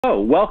Oh,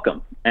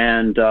 welcome.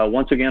 And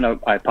once again,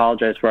 I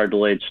apologize for our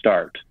delayed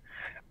start.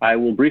 I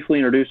will briefly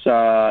introduce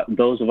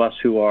those of us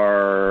who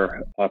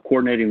are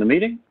coordinating the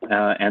meeting,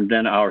 and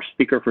then our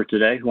speaker for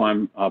today, who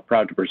I'm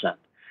proud to present.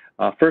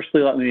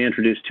 Firstly, let me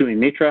introduce Tui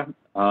Mitra,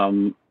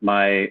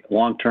 my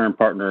long-term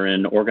partner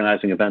in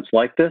organizing events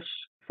like this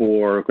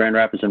for Grand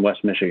Rapids and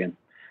West Michigan.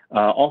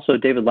 Also,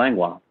 David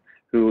Langlois,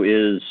 who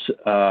is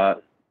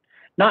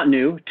not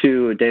new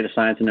to data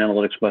science and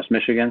analytics West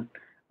Michigan,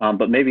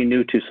 but maybe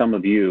new to some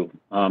of you.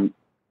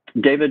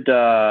 David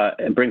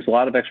brings a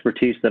lot of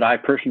expertise that I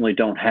personally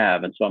don't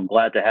have, and so I'm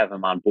glad to have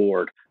him on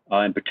board.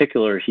 In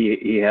particular,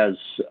 he has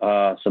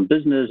some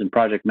business and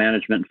project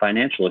management and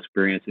financial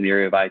experience in the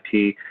area of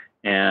IT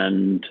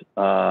and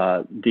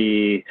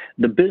the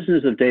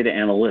business of data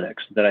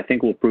analytics that I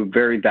think will prove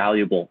very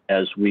valuable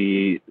as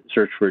we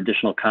search for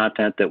additional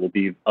content that will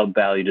be of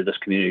value to this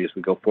community as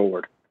we go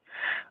forward.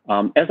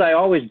 As I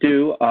always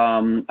do,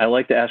 I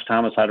like to ask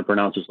Thomas how to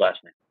pronounce his last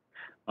name.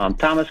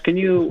 Thomas, can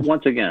you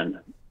once again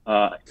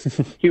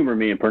humor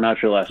me and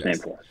pronounce your last name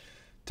for us?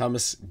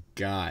 Thomas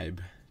Geib.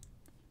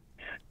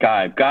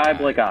 Geib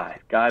like I.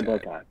 Geib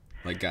like I.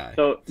 Like guy.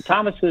 So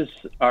Thomas is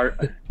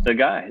the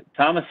guy.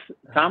 Thomas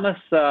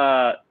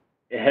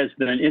has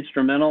been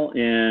instrumental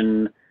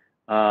in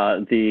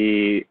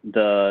the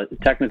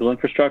technical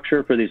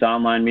infrastructure for these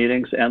online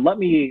meetings. And let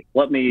me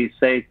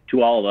say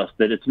to all of us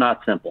that it's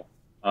not simple.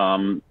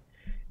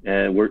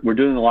 We're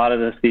doing a lot of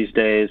this these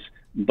days.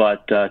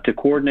 But to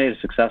coordinate a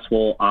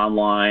successful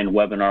online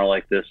webinar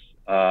like this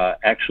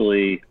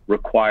actually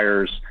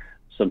requires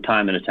some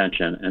time and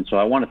attention. And so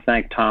I want to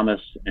thank Thomas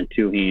and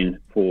Tuheen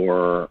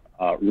for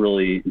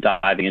really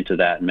diving into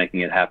that and making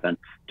it happen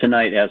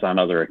tonight as on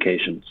other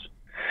occasions.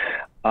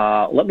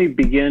 Let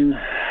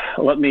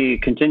me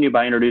continue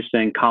by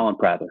introducing Collin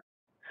Prather.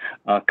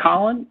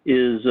 Collin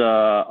is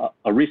a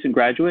recent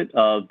graduate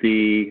of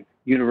the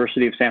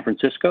University of San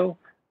Francisco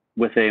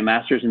with a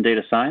master's in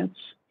data science.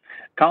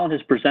 Collin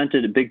has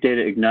presented at Big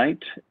Data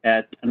Ignite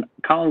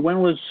Collin, when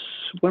was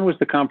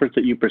the conference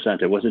that you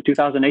presented? Was it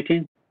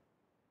 2018?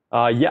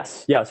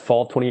 Yes,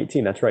 fall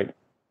 2018, that's right.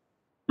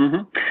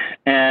 Mm-hmm.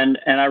 And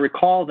I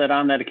recall that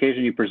on that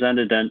occasion you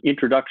presented an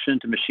introduction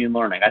to machine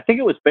learning. I think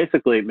it was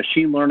basically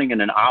machine learning in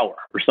an hour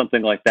or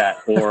something like that.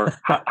 Or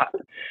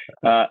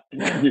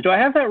do I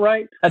have that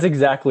right? That's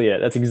exactly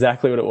it. That's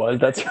exactly what it was.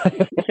 That's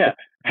right. Yeah.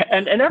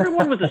 And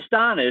everyone was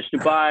astonished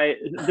by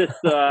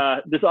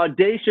this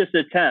audacious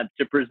attempt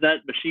to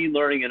present machine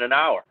learning in an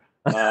hour.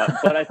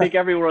 But I think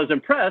everyone was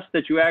impressed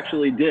that you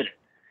actually did it.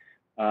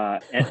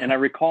 And I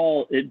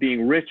recall it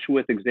being rich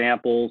with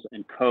examples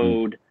and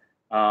code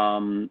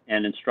and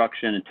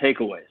instruction and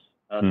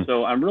takeaways.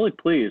 So I'm really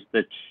pleased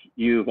that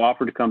you've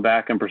offered to come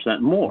back and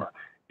present more.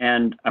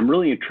 And I'm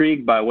really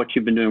intrigued by what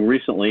you've been doing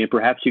recently. And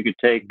perhaps you could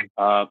take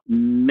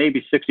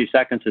maybe 60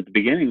 seconds at the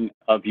beginning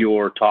of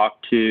your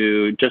talk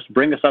to just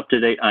bring us up to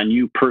date on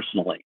you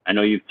personally. I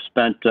know you've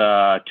spent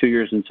 2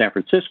 years in San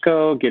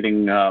Francisco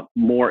getting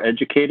more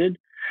educated.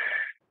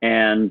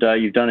 And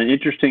you've done an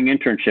interesting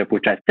internship,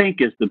 which I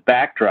think is the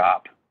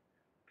backdrop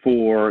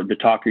for the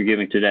talk you're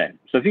giving today.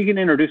 So if you can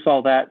introduce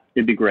all that,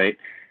 it'd be great.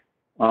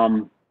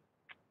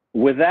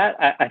 With that,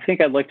 I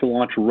think I'd like to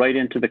launch right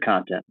into the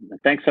content.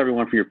 Thanks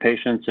everyone for your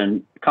patience,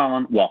 and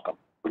Collin, welcome.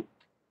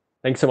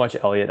 Thanks so much,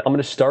 Elliot. I'm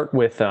going to start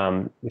with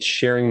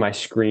sharing my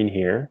screen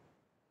here.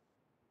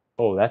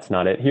 Oh, that's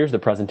not it. Here's the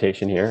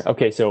presentation here.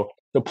 Okay, so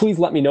please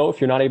let me know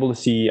if you're not able to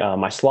see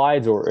my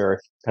slides or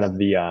if kind of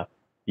the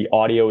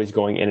audio is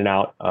going in and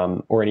out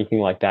or anything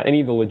like that,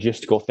 any of the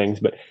logistical things.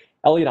 But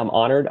Elliot, I'm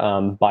honored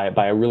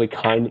by a really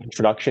kind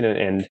introduction.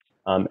 And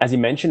as you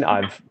mentioned,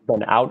 I've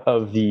been out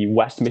of the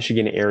West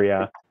Michigan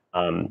area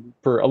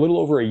for a little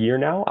over a year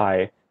now.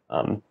 I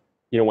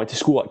went to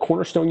school at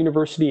Cornerstone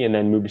University and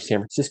then moved to San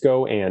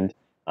Francisco and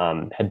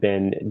had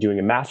been doing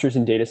a master's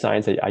in data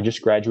science. I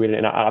just graduated,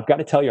 and I've got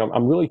to tell you,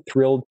 I'm really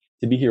thrilled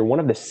to be here. One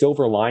of the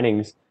silver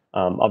linings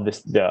of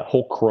the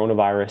whole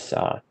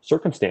coronavirus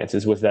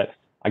circumstances was that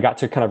I got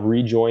to kind of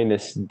rejoin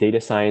this data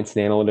science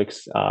and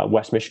analytics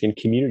West Michigan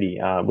community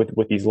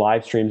with these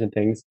live streams and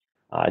things.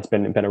 It's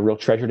been a real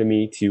treasure to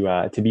me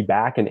to be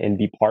back and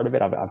be part of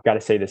it. I've got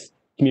to say this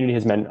community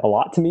has meant a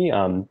lot to me.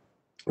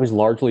 It was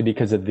largely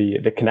because of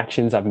the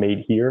connections I've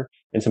made here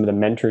and some of the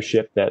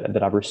mentorship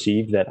that I've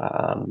received that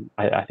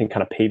I think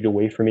kind of paved the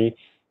way for me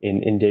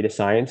in data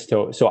science.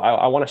 So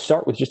I want to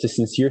start with just a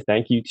sincere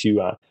thank you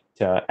to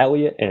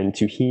Elliot and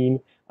to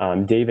Heen,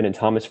 David and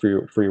Thomas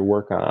for your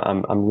work.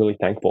 I'm really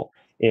thankful.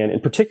 And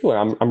in particular,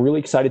 I'm really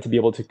excited to be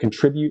able to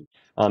contribute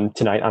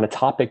tonight on a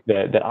topic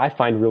that I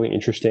find really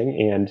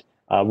interesting. And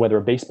whether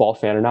a baseball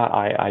fan or not,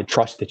 I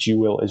trust that you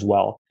will as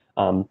well.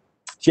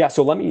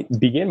 So let me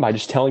begin by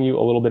just telling you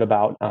a little bit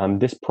about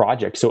this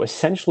project. So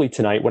essentially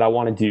tonight, what I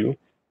want to do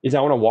is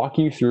I want to walk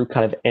you through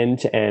kind of end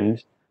to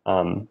end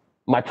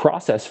my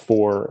process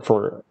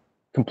for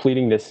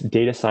completing this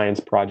data science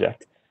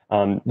project.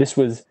 This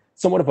was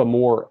somewhat of a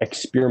more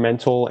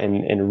experimental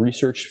and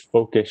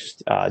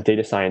research-focused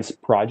data science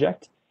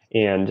project.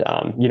 And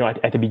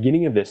at the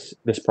beginning of this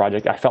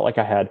project, I felt like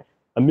I had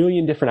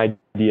million different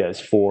ideas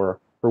for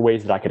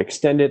ways that I could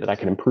extend it, that I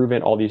could improve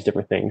it, all these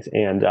different things.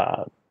 And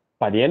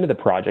by the end of the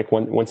project,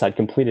 once I'd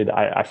completed,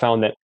 I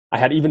found that I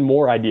had even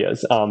more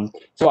ideas.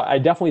 So I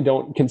definitely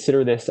don't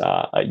consider this,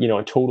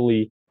 a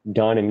totally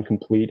done and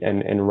complete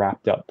and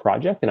wrapped up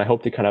project. And I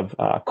hope to kind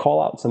of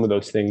call out some of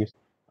those things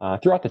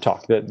throughout the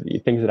talk,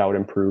 the things that I would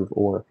improve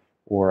or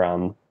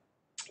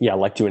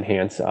like to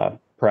enhance,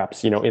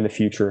 perhaps in the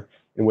future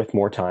and with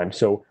more time.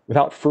 So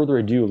without further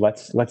ado,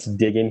 let's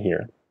dig in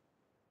here.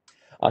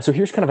 So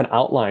here's kind of an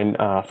outline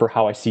for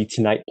how I see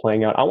tonight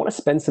playing out. I want to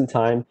spend some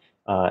time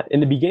in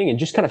the beginning and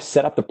just kind of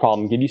set up the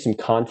problem, give you some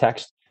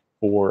context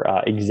for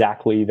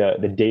exactly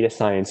the data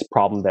science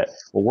problem that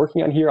we're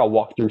working on here. I'll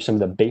walk through some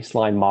of the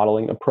baseline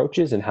modeling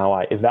approaches and how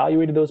I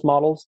evaluated those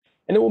models.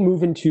 And then we'll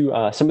move into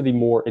some of the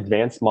more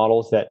advanced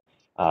models that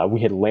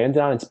we had landed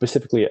on, and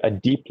specifically a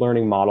deep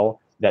learning model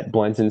that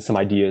blends in some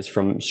ideas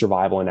from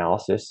survival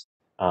analysis.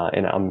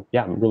 And I'm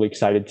really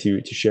excited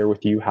to share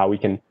with you how we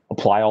can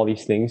apply all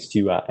these things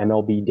to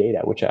MLB data,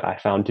 which I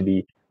found to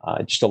be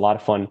just a lot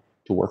of fun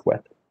to work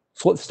with.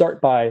 So let's start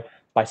by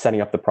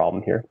setting up the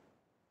problem here.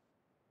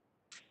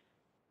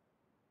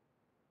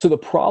 So the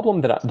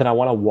problem that I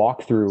want to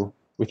walk through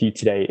with you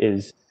today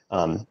is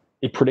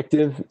a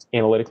predictive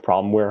analytic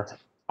problem where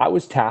I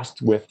was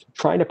tasked with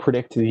trying to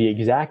predict the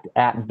exact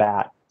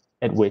at-bat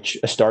at which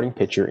a starting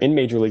pitcher in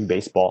Major League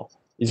Baseball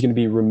is going to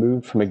be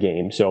removed from a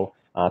game. So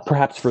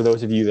perhaps for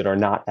those of you that are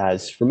not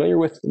as familiar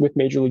with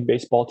Major League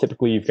Baseball,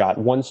 typically you've got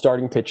one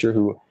starting pitcher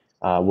who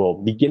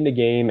will begin the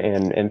game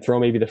and throw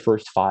maybe the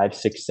first 5,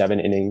 6, 7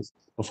 innings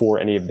before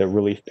any of the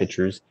relief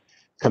pitchers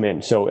come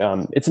in.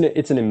 So it's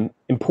an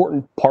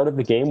important part of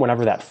the game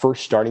whenever that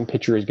first starting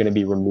pitcher is going to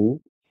be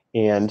removed,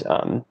 and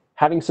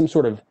having some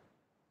sort of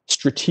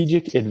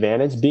strategic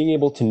advantage, being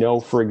able to know,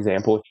 for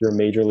example, if you're a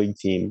major league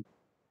team,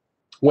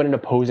 when an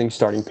opposing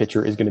starting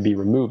pitcher is going to be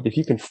removed, if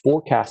you can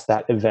forecast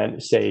that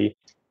event, say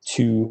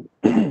 2,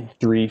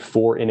 3,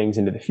 4 innings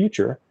into the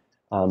future,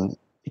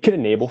 it could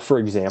enable, for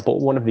example,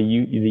 one of the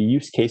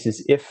use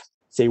cases, if,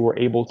 say, we're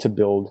able to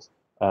build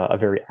a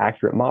very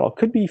accurate model,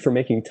 could be for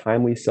making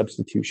timely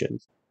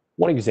substitutions.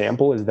 One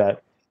example is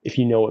that if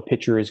you know a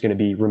pitcher is going to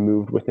be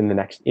removed within the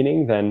next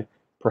inning, then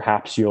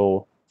perhaps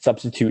you'll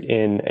substitute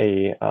in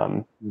a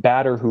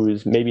batter who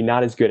is maybe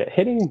not as good at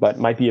hitting, but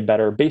might be a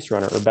better base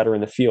runner or better in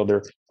the field.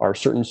 There are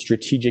certain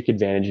strategic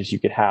advantages you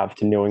could have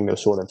to knowing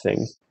those sort of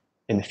things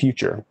in the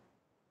future.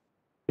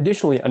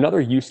 Additionally,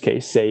 another use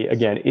case, say,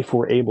 again, if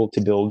we're able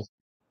to build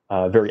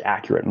a very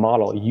accurate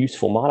model, a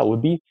useful model,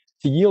 would be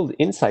to yield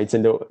insights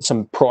into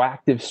some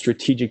proactive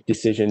strategic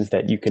decisions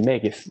that you can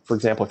make. If, for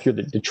example, if you're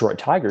the Detroit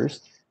Tigers,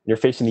 and you're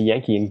facing the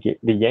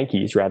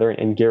Yankees,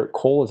 and Garrett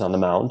Cole is on the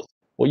mound,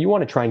 well, you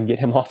want to try and get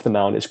him off the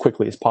mound as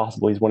quickly as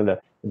possible. He's one of the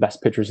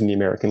best pitchers in the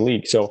American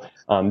League. So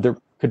there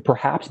could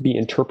perhaps be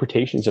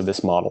interpretations of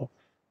this model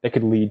that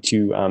could lead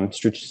to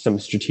some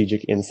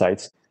strategic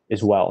insights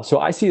as well. So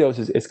I see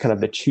those as kind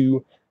of the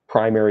two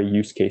primary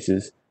use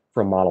cases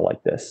for a model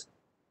like this.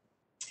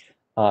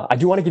 I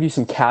do want to give you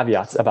some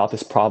caveats about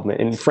this problem.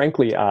 And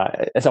frankly,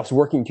 as I was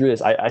working through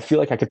this, I feel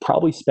like I could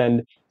probably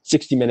spend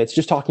 60 minutes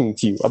just talking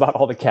to you about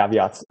all the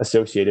caveats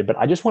associated. But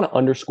I just want to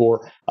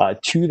underscore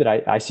two that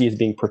I see as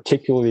being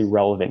particularly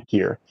relevant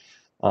here.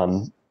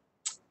 An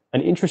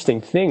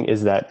interesting thing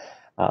is that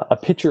a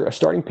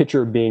starting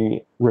pitcher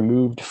being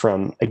removed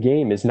from a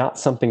game is not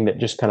something that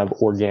just kind of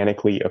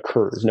organically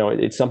occurs. No,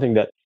 it's something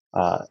that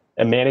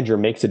a manager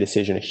makes a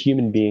decision, a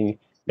human being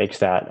makes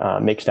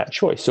that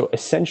choice. So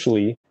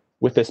essentially,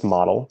 with this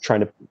model,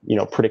 trying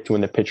to predict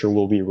when the pitcher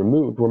will be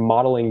removed, we're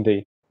modeling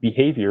the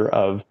behavior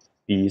of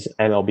these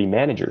MLB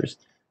managers.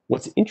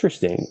 What's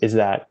interesting is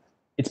that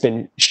it's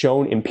been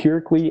shown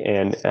empirically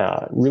and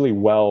really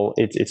well.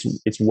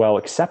 It's well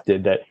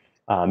accepted that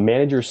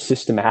managers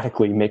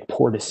systematically make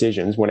poor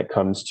decisions when it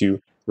comes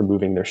to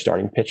removing their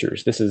starting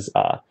pitchers. This is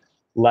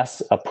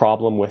less a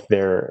problem with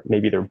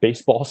maybe their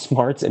baseball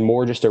smarts and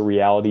more just a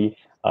reality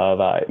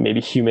of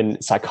maybe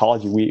human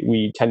psychology.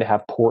 We tend to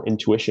have poor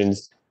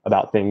intuitions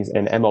about things,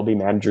 and MLB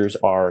managers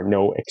are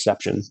no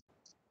exception.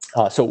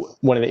 So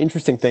one of the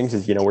interesting things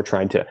is, we're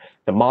trying to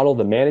model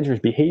the manager's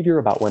behavior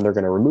about when they're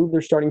going to remove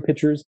their starting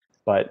pitchers,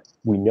 but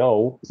we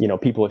know,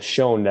 people have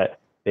shown that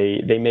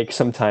they make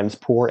sometimes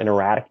poor and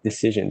erratic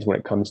decisions when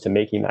it comes to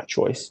making that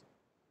choice.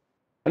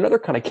 Another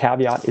kind of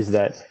caveat is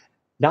that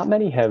not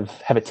many have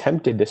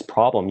attempted this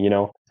problem,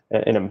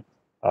 and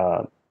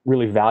a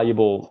really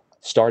valuable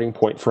starting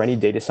point for any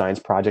data science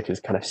project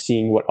is kind of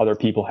seeing what other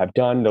people have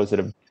done, those that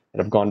have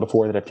gone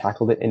before, that have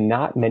tackled it, and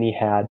not many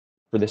had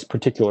for this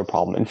particular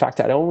problem. In fact,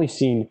 I'd only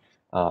seen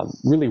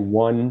really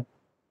one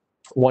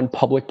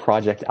public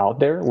project out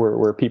there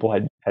where people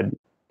had kind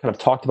of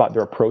talked about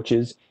their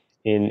approaches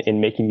in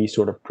making these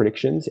sort of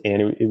predictions,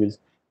 and it was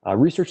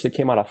research that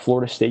came out of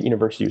Florida State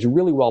University. It was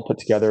really well put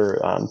together.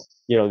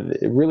 It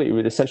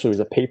was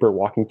a paper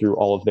walking through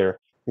all of their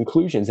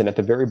conclusions, and at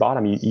the very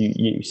bottom,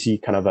 you see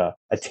kind of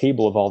a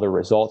table of all their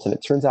results, and it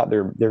turns out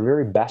their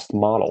very best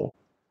model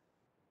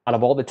out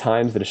of all the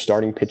times that a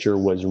starting pitcher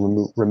was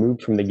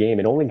removed from the game,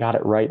 it only got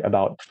it right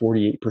about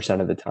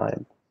 48% of the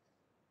time.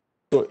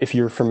 So if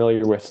you're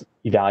familiar with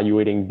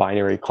evaluating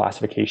binary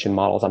classification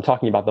models, I'm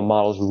talking about the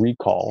models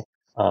recall.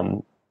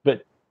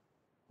 But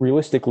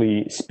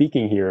realistically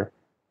speaking here,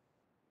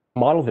 a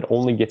model that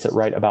only gets it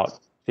right about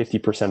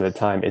 50% of the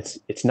time,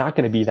 it's not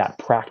going to be that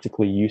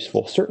practically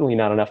useful, certainly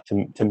not enough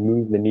to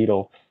move the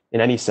needle in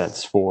any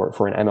sense for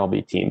an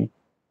MLB team.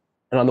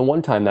 And on the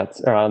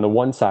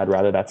one side,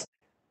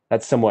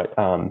 that's somewhat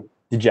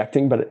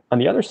dejecting, but on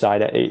the other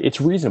side,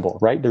 it's reasonable,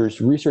 right? There's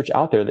research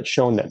out there that's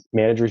shown that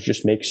managers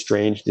just make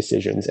strange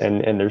decisions,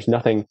 and there's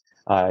nothing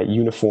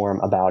uniform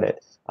about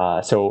it.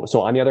 So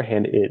on the other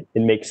hand, it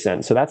makes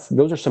sense. So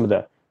those are some of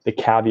the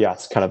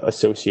caveats kind of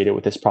associated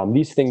with this problem.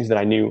 These things that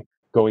I knew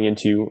going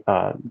into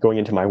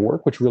my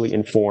work, which really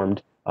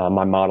informed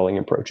my modeling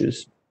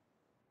approaches.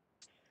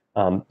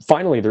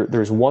 Finally,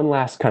 there's one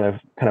last kind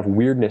of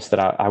weirdness that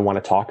I want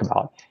to talk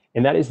about,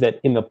 and that is that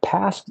in the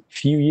past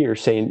few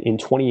years, say in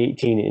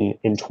 2018 and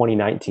in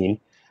 2019,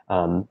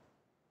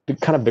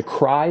 the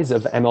cries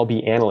of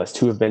MLB analysts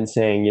who have been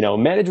saying,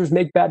 managers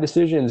make bad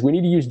decisions, we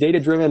need to use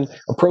data-driven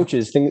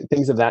approaches,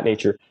 things of that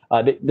nature.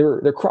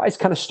 Their cries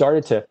kind of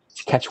started to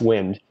catch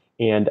wind,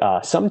 and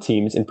some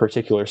teams, in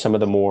particular, some of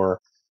the more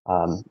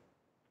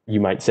you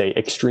might say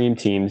extreme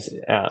teams,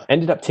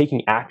 ended up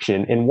taking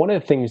action. And one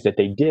of the things that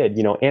they did,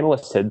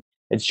 analysts had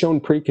shown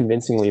pretty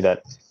convincingly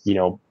that,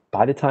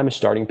 by the time a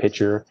starting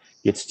pitcher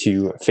gets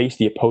to face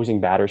the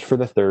opposing batters for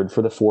the third,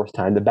 for the fourth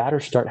time, the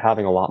batters start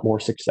having a lot more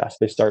success.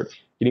 They start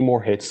getting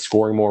more hits,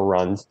 scoring more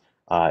runs.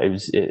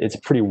 It's a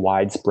pretty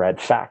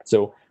widespread fact.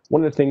 So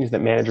one of the things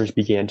that managers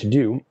began to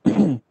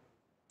do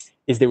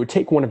is they would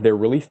take one of their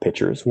relief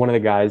pitchers, one of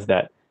the guys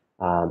that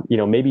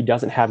maybe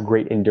doesn't have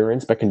great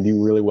endurance, but can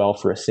do really well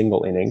for a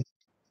single inning.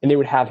 And they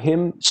would have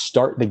him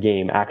start the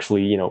game,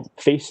 actually,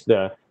 face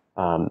the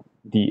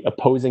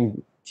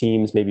opposing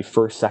team's maybe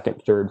first,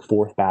 second, third,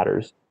 fourth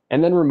batters,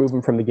 and then remove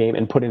him from the game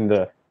and put in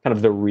the kind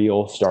of the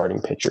real starting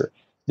pitcher.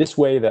 This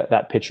way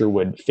that pitcher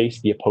would face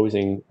the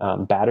opposing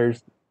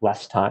batters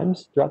less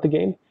times throughout the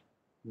game,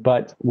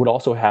 but would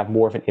also have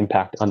more of an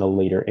impact on the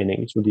later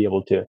innings, would be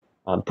able to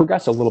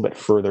progress a little bit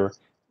further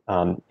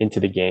into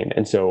the game.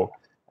 And so,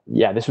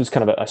 yeah, this was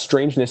kind of a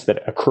strangeness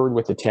that occurred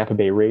with the Tampa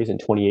Bay Rays in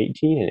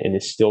 2018 and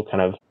is still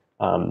kind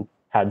of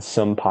had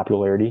some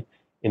popularity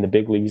in the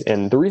big leagues.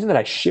 And the reason that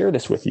I share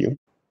this with you,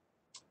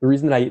 the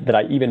reason that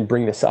I even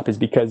bring this up is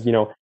because,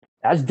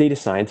 as data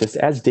scientists,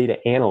 as data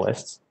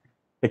analysts,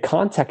 the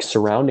context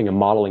surrounding a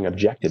modeling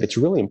objective, it's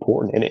really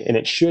important, and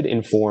it should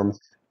inform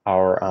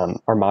our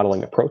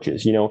modeling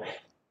approaches.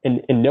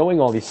 And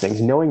knowing all these things,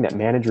 knowing that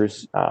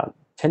managers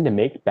tend to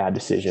make bad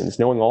decisions,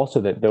 knowing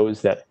also that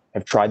those that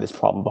have tried this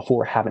problem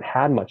before haven't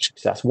had much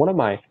success. One of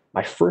my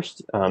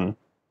first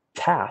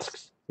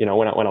tasks, when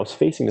I was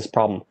facing this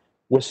problem,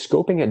 was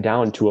scoping it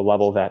down to a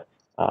level that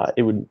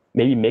it would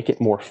maybe make it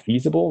more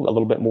feasible, a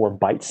little bit more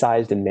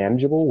bite-sized and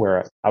manageable,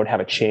 where I would have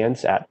a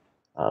chance at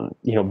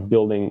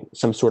building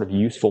some sort of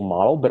useful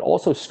model, but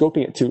also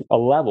scoping it to a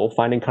level,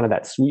 finding kind of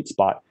that sweet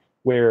spot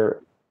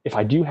where if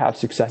I do have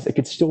success, it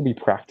could still be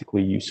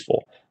practically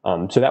useful.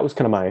 So that was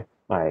kind of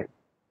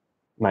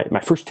my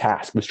first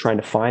task, was trying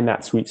to find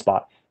that sweet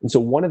spot. And so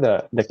one of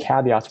the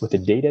caveats with the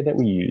data that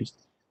we used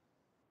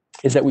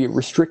is that we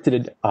restricted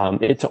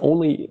it to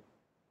only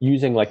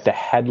using like the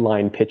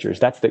headline pitchers.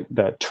 That's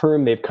the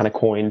term they've kind of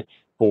coined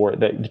for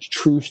the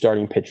true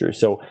starting pitchers.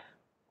 So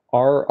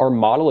our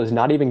model is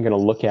not even going to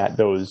look at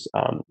those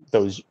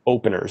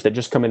openers that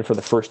just come in for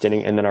the first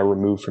inning and then are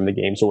removed from the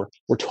game. So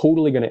we're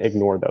totally going to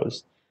ignore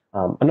those.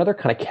 Another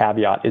kind of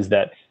caveat is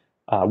that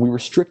we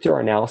restricted our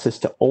analysis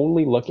to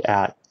only look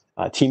at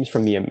teams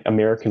from the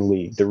American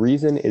League. The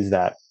reason is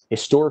that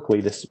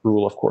historically, this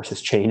rule, of course,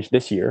 has changed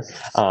this year,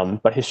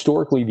 but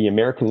historically, the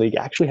American League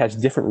actually has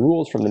different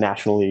rules from the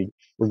National League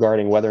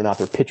regarding whether or not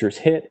their pitchers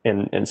hit,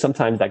 and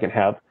sometimes that can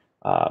have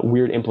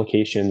weird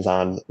implications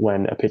on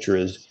when a pitcher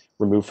is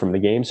removed from the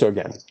game. So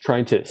again,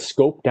 trying to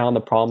scope down the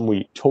problem,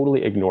 we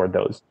totally ignored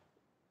those.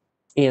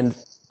 And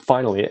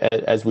finally,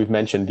 as we've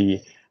mentioned,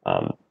 the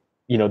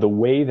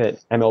way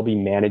that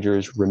MLB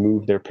managers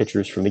remove their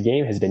pitchers from the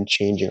game has been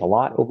changing a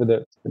lot over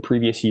the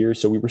previous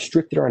years. So we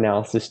restricted our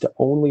analysis to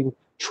only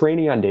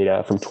training on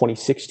data from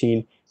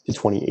 2016 to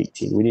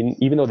 2018. We didn't,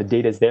 even though the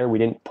data is there, we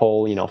didn't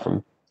pull,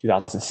 from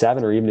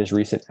 2007 or even as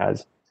recent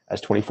as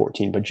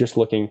 2014, but just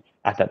looking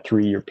at that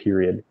 3-year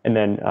period and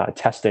then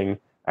testing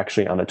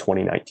actually on the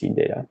 2019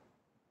 data.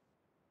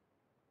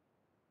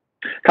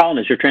 Collin,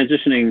 as you're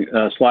transitioning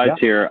slides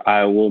here,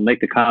 I will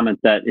make the comment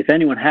that if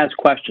anyone has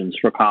questions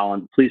for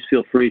Collin, please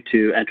feel free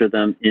to enter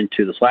them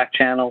into the Slack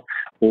channel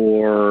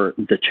or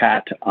the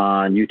chat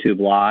on YouTube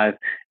Live,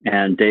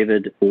 and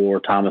David or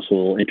Thomas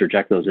will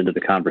interject those into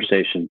the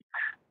conversation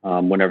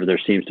whenever there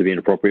seems to be an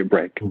appropriate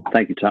break.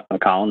 Thank you,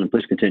 Collin, and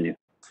please continue.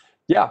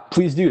 Yeah,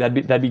 please do.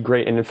 That'd be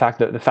great. And in fact,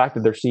 the fact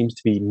that there seems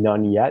to be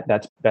none yet,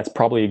 that's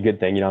probably a good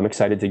thing. I'm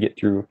excited to get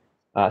through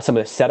some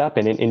of the setup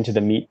and into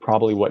the meat,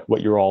 probably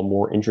what you're all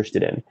more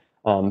interested in.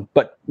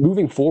 But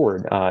moving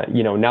forward,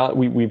 now that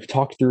we've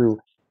talked through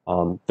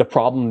the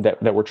problem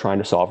that we're trying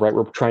to solve, right?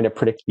 We're trying to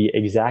predict the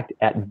exact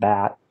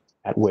at-bat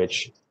at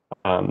which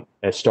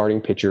a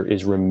starting pitcher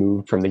is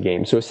removed from the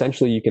game. So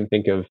essentially, you can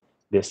think of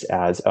this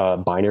as a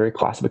binary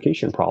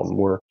classification problem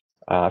where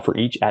for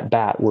each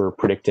at-bat, we're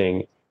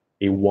predicting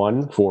a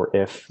 1 for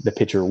if the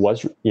pitcher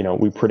was,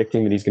 we're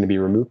predicting that he's going to be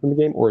removed from the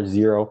game, or a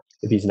 0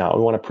 if he's not.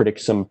 We want to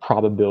predict some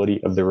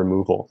probability of the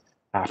removal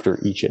after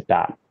each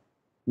at-bat.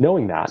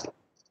 Knowing that,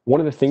 one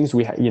of the things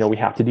we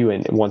have to do,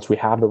 and once we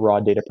have the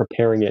raw data,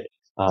 preparing it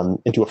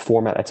into a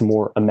format that's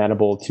more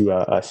amenable to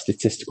a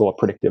statistical, a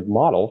predictive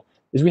model,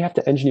 is we have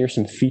to engineer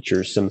some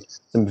features, some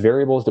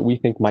variables that we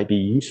think might be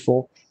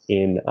useful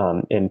in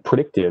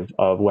predictive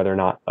of whether or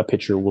not a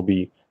pitcher will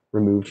be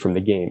removed from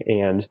the game.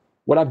 And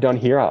what I've done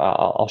here,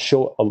 I'll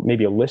show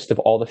maybe a list of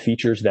all the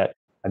features that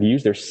I've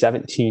used. There's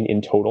 17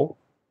 in total.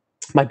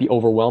 Might be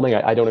overwhelming.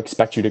 I don't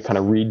expect you to kind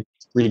of read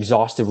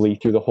exhaustively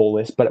through the whole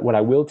list, but what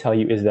I will tell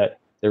you is that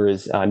there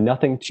is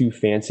nothing too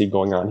fancy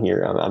going on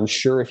here. I'm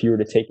sure if you were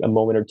to take a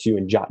moment or two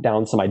and jot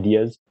down some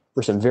ideas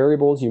for some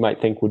variables you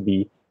might think would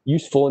be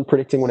useful in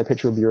predicting when a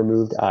pitcher will be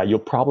removed, you'll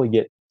probably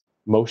get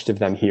most of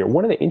them here.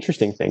 One of the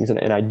interesting things,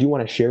 and I do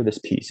want to share this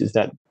piece, is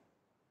that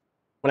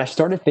when I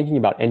started thinking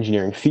about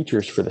engineering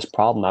features for this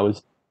problem, I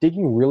was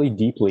digging really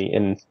deeply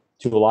into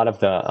a lot of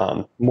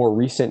the more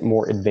recent,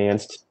 more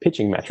advanced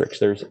pitching metrics.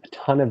 There's a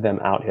ton of them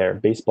out there.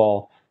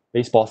 Baseball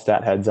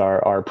stat heads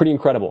are pretty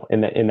incredible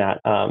in that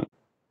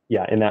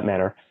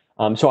manner.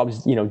 So I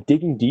was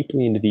digging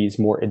deeply into these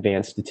more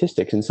advanced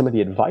statistics, and some of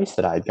the advice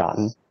that I had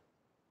gotten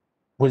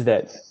was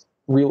that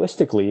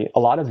realistically, a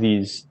lot of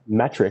these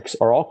metrics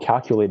are all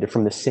calculated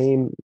from the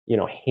same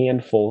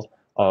handful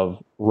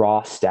of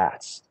raw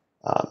stats.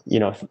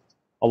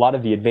 A lot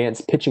of the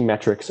advanced pitching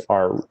metrics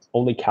are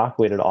only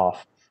calculated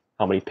off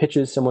how many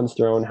pitches someone's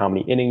thrown, how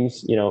many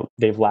innings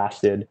they've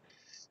lasted,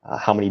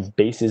 how many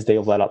bases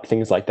they've let up,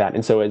 things like that.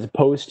 And so as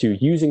opposed to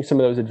using some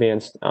of those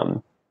advanced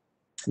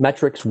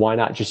metrics, why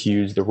not just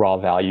use the raw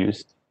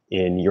values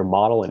in your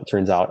model? And it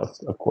turns out,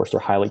 of course, they're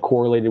highly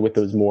correlated with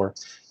those more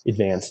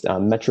advanced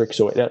metrics.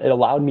 So it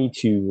allowed me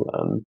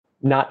to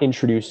not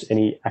introduce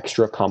any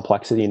extra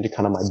complexity into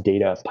kind of my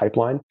data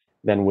pipeline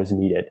than was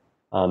needed.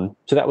 So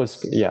that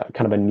was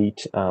kind of a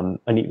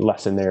neat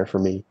lesson there for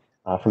me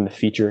from the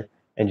feature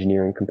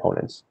engineering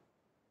components.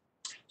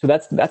 So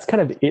that's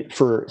kind of it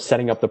for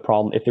setting up the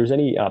problem. If there's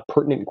any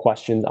pertinent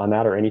questions on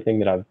that or anything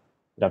that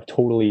I've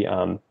totally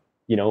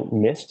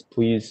missed,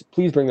 please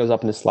bring those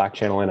up in the Slack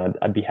channel, and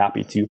I'd be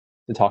happy to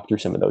talk through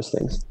some of those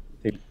things.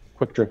 Take a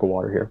quick drink of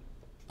water here.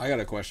 I got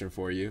a question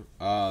for you.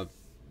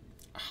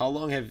 How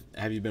long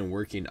have you been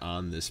working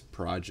on this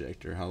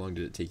project, or how long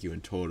did it take you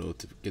in total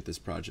to get this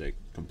project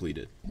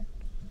completed?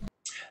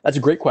 That's a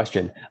great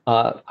question.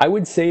 I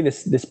would say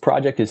this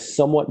project is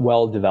somewhat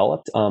well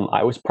developed.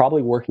 I was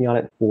probably working on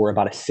it for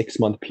about a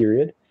 6-month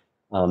period.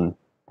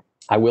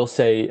 I will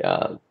say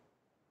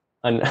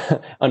an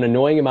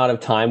annoying amount of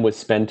time was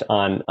spent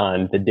on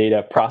the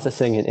data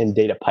processing and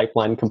data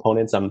pipeline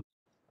components. I'm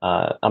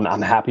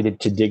happy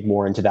to dig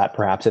more into that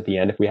perhaps at the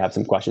end if we have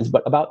some questions,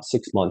 but about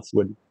 6 months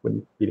would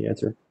be the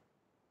answer.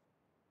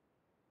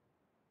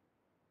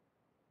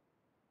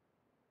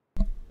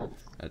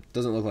 It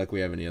doesn't look like we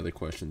have any other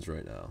questions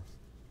right now.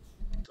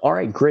 All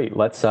right, great.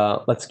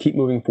 Let's keep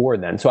moving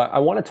forward then. So I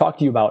want to talk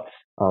to you about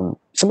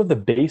some of the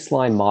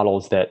baseline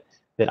models that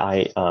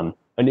I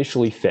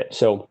initially fit.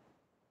 So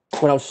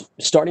when I was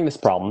starting this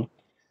problem,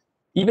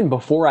 even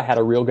before I had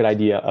a real good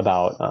idea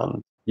about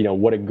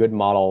what a good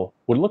model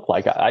would look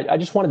like, I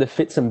just wanted to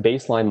fit some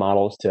baseline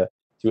models to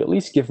at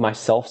least give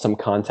myself some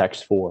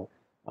context for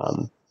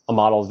a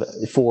model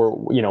for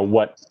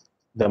what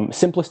the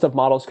simplest of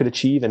models could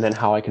achieve, and then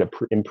how I could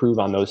improve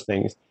on those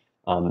things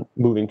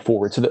moving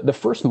forward. So the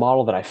first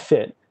model that I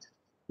fit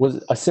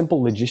was a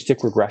simple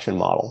logistic regression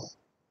model.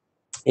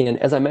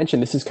 And as I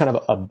mentioned, this is kind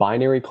of a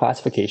binary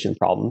classification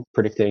problem,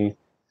 predicting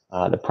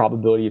the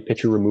probability of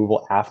pitcher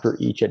removal after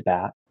each at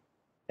bat.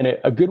 And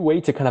a good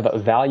way to kind of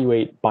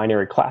evaluate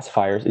binary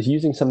classifiers is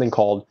using something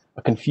called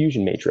a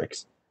confusion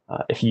matrix.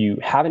 If you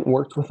haven't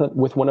worked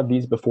with one of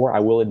these before,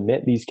 I will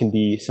admit these can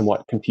be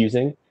somewhat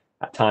confusing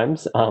at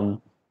times.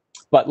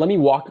 But let me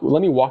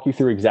walk you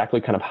through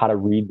exactly kind of how to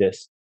read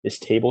this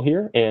table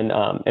here, and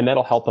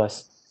that'll help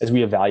us as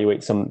we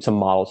evaluate some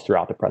models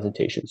throughout the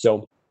presentation.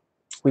 So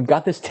we've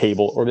got this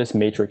table or this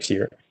matrix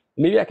here.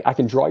 Maybe I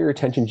can draw your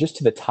attention just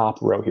to the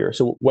top row here.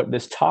 So what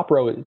this top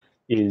row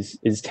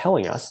is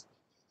telling us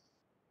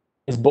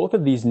is both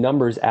of these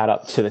numbers add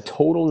up to the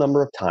total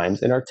number of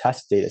times in our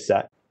test data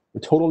set, the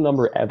total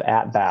number of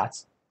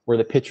at-bats where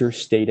the pitcher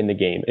stayed in the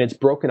game. And it's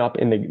broken up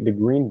in the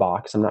green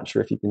box. I'm not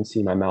sure if you can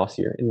see my mouse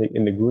here.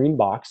 In the green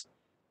box,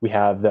 we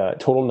have the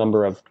total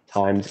number of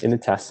times in the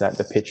test set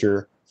the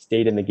pitcher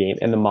stayed in the game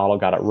and the model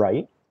got it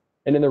right.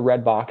 And in the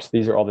red box,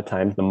 these are all the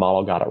times the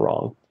model got it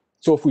wrong.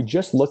 So if we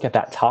just look at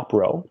that top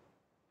row,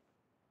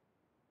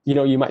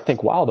 you might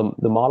think, wow,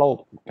 the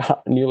model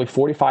got nearly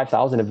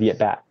 45,000 of the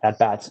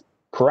at-bats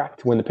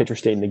correct when the pitcher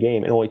stayed in the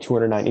game and only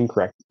 209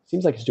 incorrect.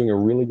 Seems like it's doing a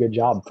really good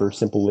job for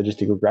simple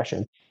logistic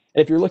regression.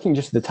 And if you're looking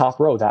just at the top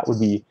row, that would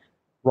be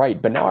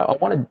right. But now I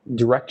want to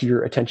direct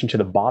your attention to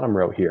the bottom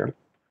row here.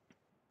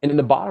 And in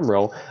the bottom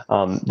row,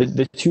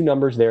 the two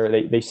numbers there,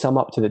 they sum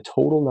up to the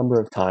total number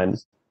of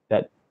times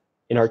that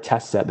in our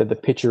test set that the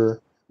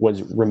pitcher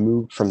was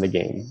removed from the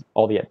game,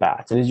 all the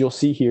at-bats. And as you'll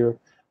see here,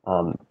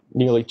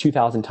 nearly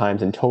 2,000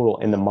 times in total,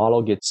 and the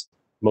model gets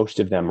most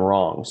of them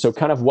wrong. So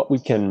kind of what we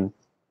can,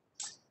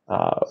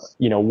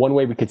 one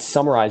way we could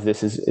summarize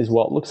this is,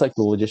 well, it looks like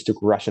the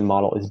logistic regression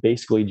model is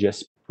basically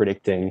just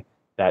predicting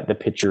that the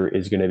pitcher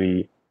is going to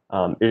be,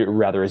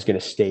 is going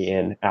to stay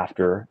in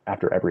after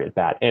every at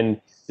bat,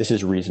 and this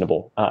is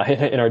reasonable.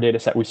 In our data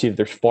set, we see that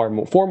there's far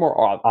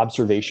more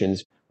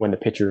observations when the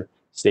pitcher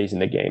stays in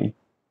the game.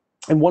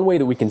 And one way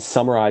that we can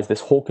summarize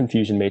this whole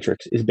confusion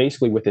matrix is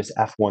basically with this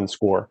F1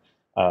 score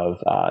of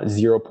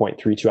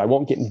 0.32. I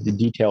won't get into the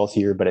details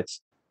here, but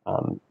it's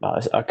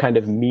a kind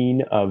of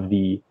mean of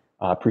the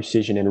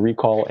precision and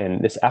recall.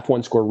 And this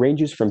F1 score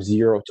ranges from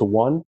 0 to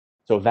 1.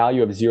 So a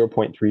value of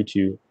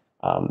 0.32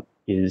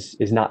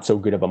 is not so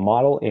good of a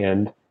model,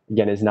 and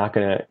again is not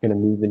going to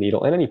move the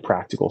needle in any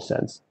practical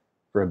sense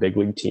for a big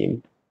league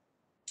team.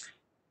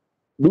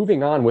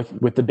 Moving on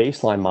with the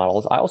baseline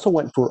models, I also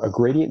went for a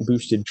gradient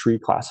boosted tree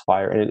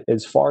classifier, and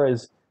as far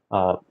as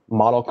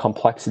model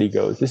complexity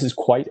goes, this is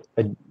quite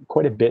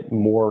a bit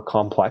more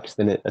complex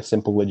than a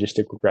simple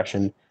logistic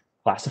regression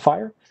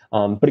classifier.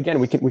 But again,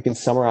 we can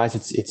summarize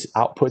its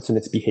outputs and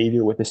its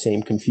behavior with the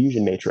same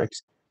confusion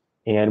matrix.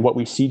 And what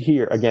we see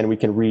here, again, we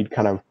can read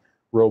kind of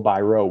row by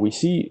row. We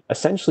see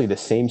essentially the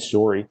same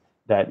story,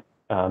 that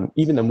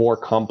even the more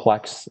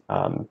complex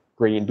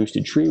gradient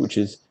boosted tree, which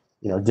is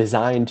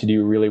designed to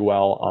do really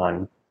well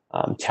on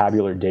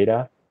tabular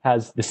data,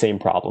 has the same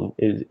problem,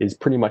 is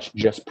pretty much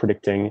just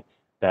predicting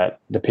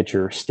that the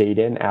pitcher stayed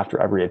in after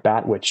every at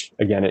bat, which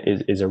again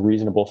is a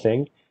reasonable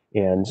thing,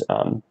 and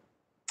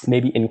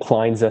maybe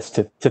inclines us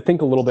to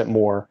think a little bit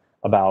more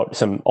about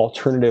some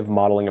alternative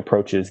modeling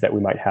approaches that we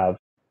might have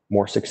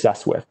more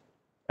success with.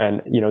 And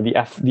the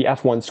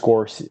F1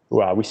 score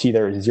we see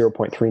there is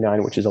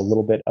 0.39, which is a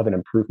little bit of an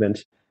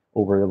improvement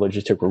over the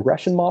logistic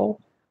regression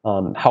model.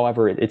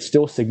 However, it's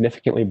still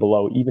significantly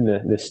below even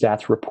the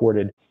stats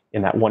reported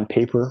in that one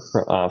paper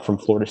from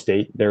Florida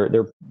State.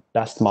 Their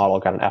best model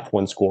got an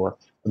F1 score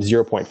of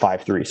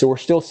 0.53. So we're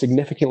still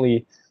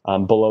significantly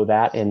below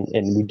that, and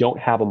we don't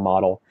have a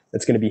model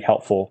that's going to be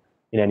helpful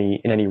in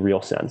any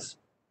real sense.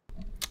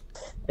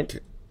 Okay.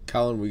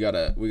 Collin, we got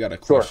a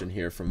question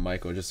here from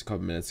Michael just a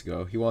couple minutes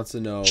ago. He wants to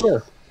know,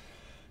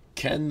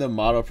 can the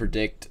model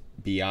predict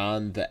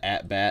beyond the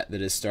at-bat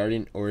that is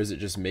starting, or is it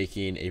just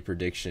making a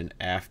prediction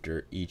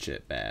after each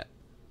at-bat?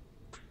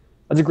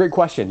 That's a great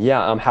question.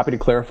 Yeah, I'm happy to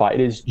clarify.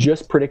 It is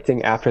just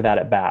predicting after that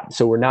at-bat.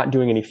 So we're not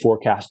doing any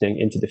forecasting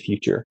into the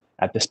future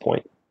at this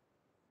point.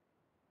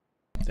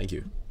 Thank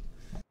you.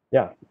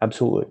 Yeah,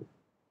 absolutely.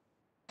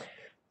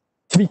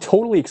 To be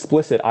totally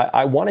explicit,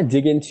 I want to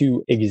dig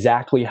into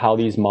exactly how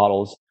these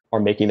models are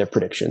making their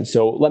predictions.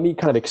 So let me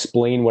kind of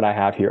explain what I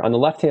have here. On the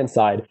left-hand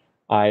side,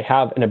 I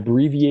have an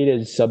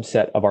abbreviated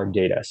subset of our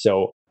data.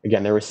 So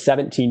again, there were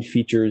 17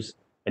 features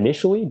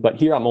initially, but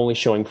here I'm only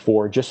showing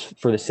 4 just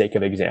for the sake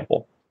of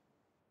example.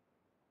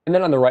 And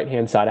then on the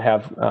right-hand side, I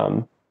have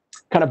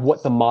kind of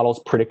what the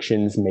model's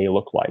predictions may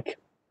look like.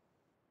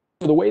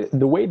 So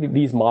the way that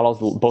these models,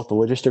 both the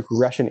logistic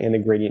regression and the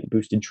gradient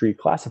boosted tree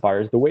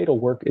classifiers, the way it'll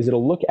work is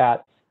it'll look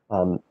at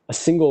a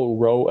single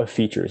row of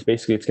features.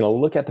 Basically, it's going to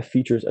look at the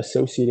features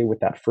associated with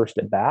that first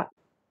at bat,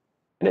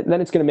 and then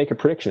it's going to make a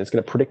prediction. It's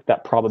going to predict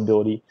that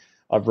probability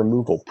of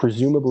removal.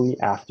 Presumably,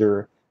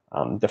 after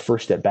the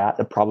first at bat,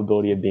 the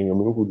probability of being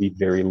removed would be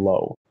very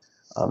low.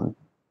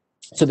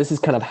 So this is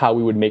kind of how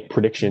we would make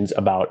predictions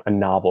about a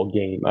novel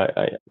game.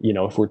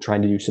 If we're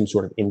trying to do some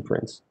sort of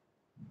inference.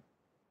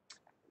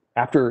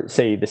 After,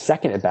 say, the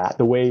second at bat,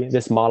 the way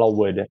this model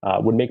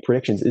would make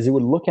predictions is it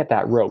would look at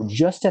that row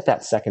just at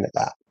that second at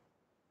bat,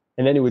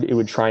 and then it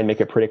would try and make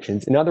a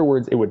predictions. In other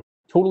words, it would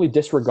totally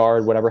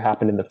disregard whatever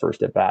happened in the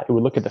first at bat. It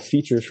would look at the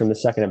features from the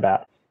second at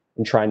bat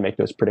and try and make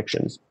those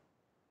predictions.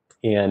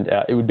 And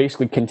it would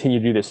basically continue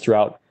to do this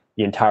throughout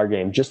the entire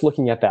game, just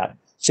looking at that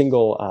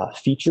single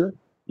feature,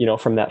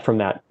 from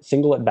that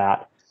single at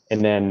bat,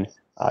 and then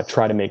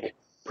try to make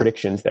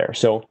predictions there.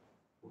 So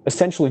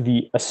essentially,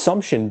 the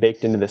assumption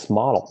baked into this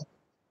model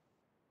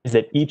is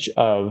that each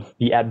of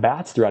the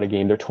at-bats throughout a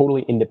game, they're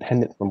totally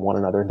independent from one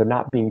another. They're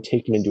not being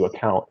taken into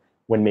account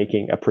when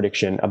making a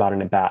prediction about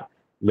an at-bat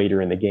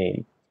later in the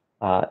game.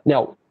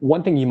 Now,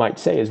 one thing you might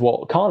say is,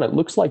 well, Collin, it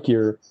looks like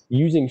you're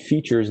using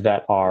features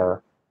that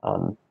are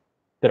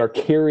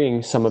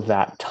carrying some of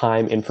that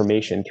time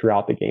information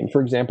throughout the game.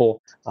 For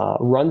example,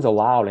 runs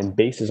allowed and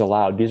bases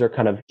allowed. These are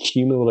kind of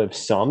cumulative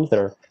sums that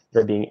are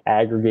being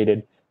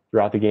aggregated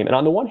throughout the game. And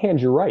on the one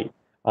hand, you're right.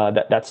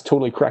 That's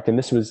totally correct. And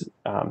this was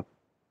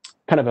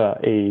kind of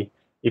a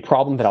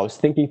problem that I was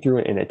thinking through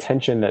and a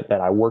tension that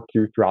I worked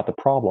through throughout the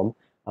problem.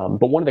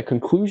 But one of the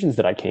conclusions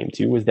that I came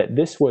to was that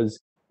this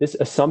was this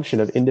assumption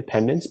of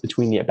independence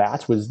between the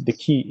at-bats was the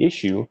key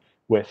issue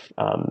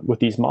with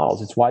these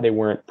models. It's why they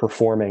weren't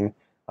performing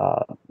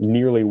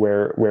nearly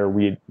where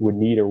we would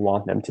need or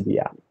want them to be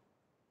at.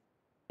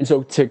 And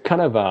so to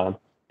kind of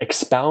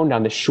expound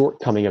on the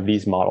shortcoming of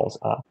these models,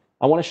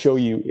 I want to show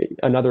you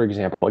another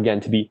example,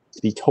 again, to be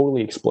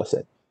totally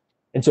explicit.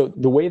 And so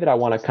the way that I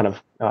want to kind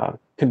of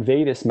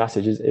convey this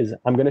message is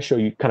I'm going to show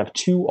you kind of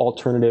two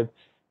alternative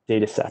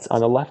data sets. On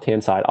the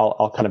left-hand side,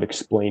 I'll kind of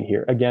explain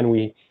here. Again,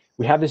 we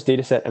have this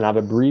data set, and I've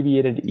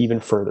abbreviated even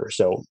further.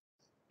 So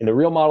in the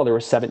real model, there were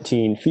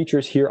 17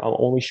 features. Here, I'm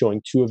only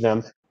showing 2 of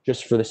them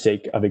just for the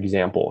sake of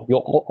example.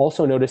 You'll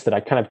also notice that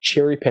I kind of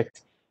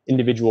cherry-picked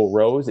individual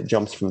rows. It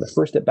jumps from the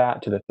first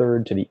at-bat to the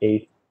third to the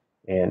 8th,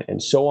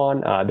 and so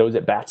on. Those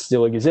at-bats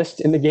still exist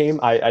in the game.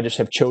 I just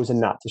have chosen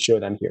not to show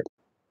them here.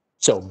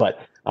 So, but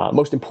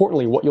most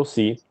importantly, what you'll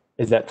see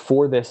is that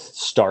for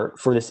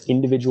this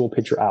individual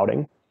pitcher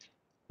outing,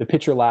 the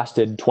pitcher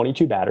lasted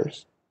 22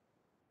 batters,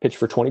 pitched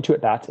for 22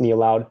 at-bats, and he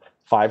allowed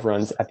 5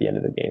 runs at the end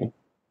of the game.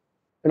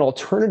 An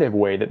alternative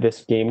way that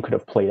this game could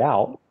have played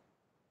out,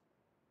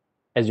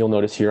 as you'll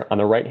notice here on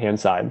the right-hand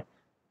side,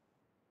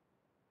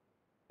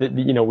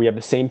 we have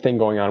the same thing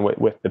going on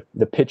with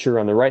the pitcher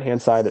on the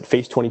right-hand side that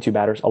faced 22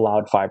 batters,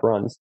 allowed 5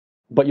 runs.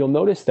 But you'll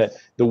notice that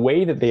the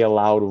way that they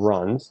allowed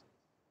runs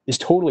is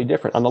totally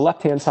different. On the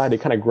left-hand side, they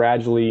kind of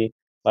gradually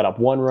let up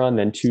 1 run,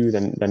 then 2,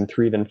 then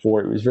 3, then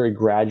 4. It was very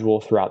gradual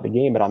throughout the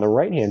game. But on the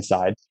right-hand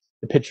side,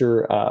 the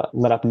pitcher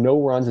let up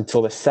no runs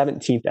until the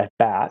 17th at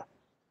bat.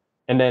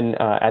 And then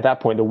at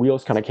that point, the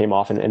wheels kind of came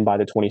off, and by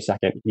the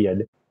 22nd,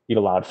 he'd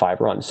allowed 5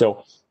 runs.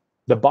 So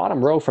the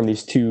bottom row from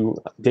these 2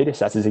 data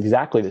sets is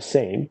exactly the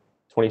same,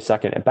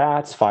 22nd at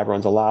bats, 5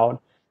 runs allowed.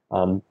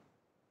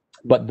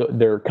 But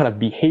their kind of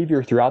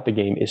behavior throughout the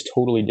game is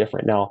totally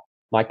different. Now,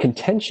 my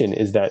contention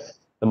is that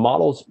the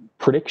model's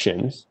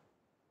predictions,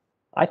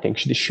 I think,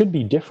 should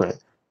be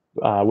different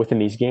within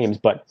these games.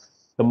 But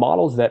the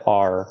models that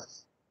are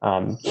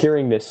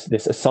carrying this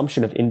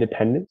assumption of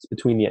independence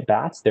between the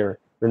at-bats, they're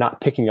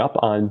not picking up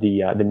on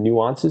the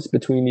nuances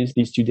between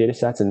these 2 data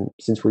sets. And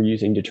since we're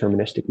using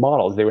deterministic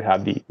models, they would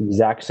have the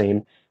exact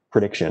same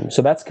prediction.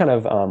 So that's kind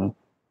of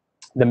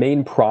the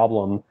main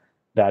problem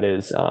that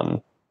is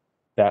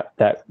that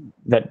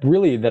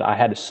I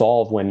had to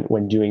solve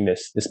when doing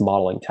this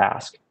modeling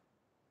task.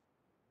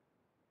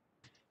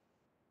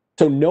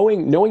 So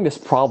knowing this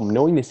problem,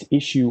 knowing this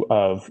issue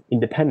of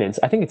independence,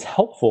 I think it's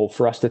helpful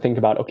for us to think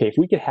about, okay, if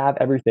we could have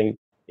everything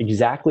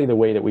exactly the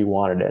way that we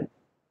wanted it,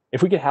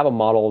 if we could have a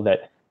model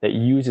that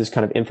uses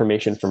kind of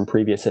information from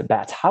previous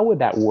at-bats, how would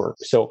that work?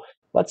 So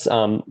let's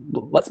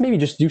maybe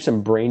just do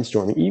some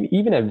brainstorming,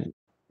 even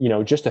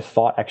if, just a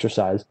thought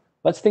exercise.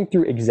 Let's think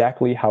through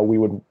exactly how we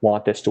would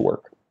want this to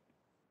work.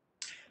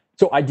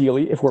 So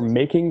ideally, if we're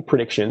making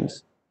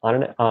predictions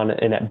on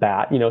an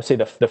at-bat, say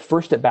the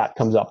first at-bat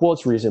comes up, well,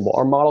 it's reasonable.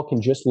 Our model can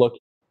just look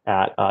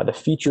at the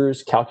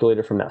features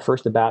calculated from that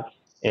first at-bat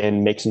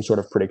and make some sort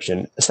of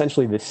prediction,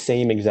 essentially the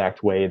same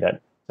exact way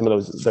that some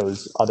of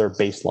those other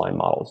baseline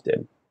models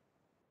did.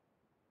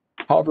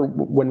 However,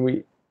 when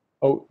we,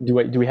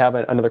 do we have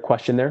another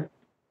question there?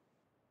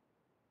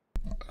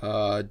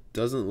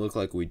 Doesn't look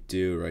like we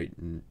do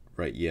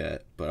right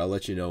yet, but I'll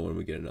let you know when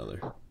we get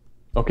another.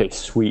 Okay,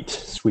 sweet,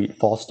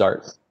 false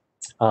start.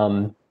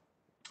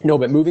 No,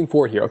 but moving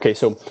forward here. Okay,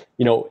 so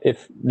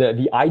if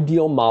the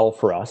ideal model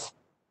for us,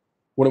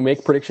 when we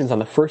make predictions on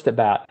the first at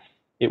bat,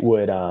 it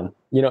would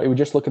it would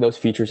just look at those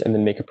features and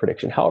then make a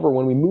prediction. However,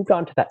 when we moved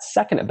on to that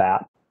second at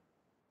bat,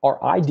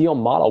 our ideal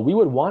model, we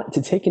would want it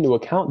to take into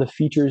account the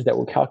features that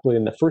were calculated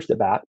in the first at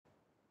bat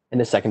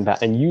and the second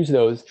bat, and use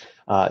those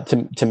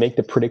to make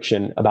the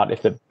prediction about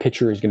if the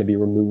pitcher is going to be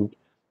removed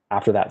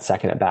after that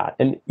second at bat.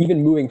 And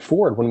even moving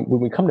forward, when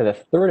we come to the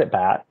third at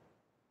bat,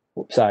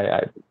 whoops,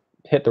 I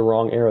hit the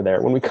wrong arrow there.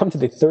 When we come to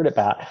the third at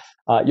bat,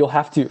 you'll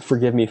have to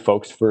forgive me,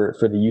 folks, for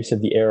the use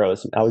of the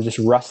arrows. I was just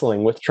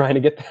wrestling with trying to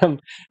get them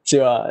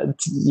to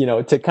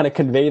kind of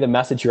convey the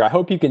message here. I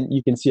hope you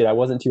can see it. I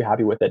wasn't too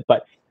happy with it,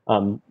 but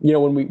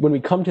when we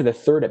come to the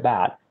third at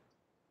bat,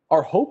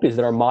 our hope is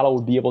that our model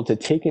would be able to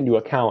take into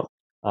account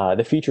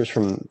the features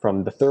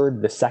from the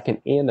third, the second,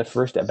 and the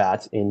first at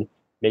bats in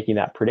making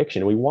that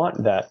prediction. We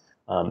want that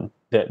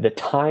the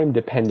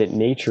time-dependent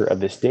nature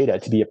of this data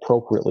to be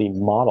appropriately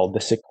modeled.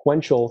 The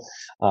sequential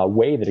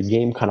way that a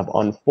game kind of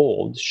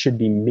unfolds should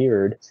be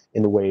mirrored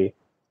in the way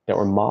that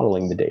we're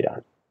modeling the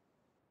data.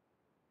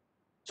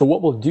 So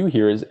what we'll do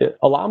here is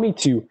allow me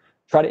to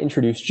try to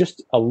introduce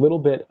just a little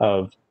bit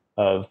of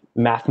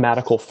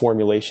mathematical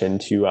formulation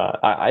to,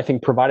 I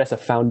think, provide us a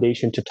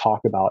foundation to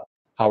talk about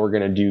how we're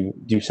going to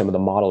do some of the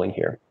modeling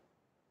here.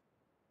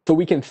 So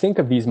we can think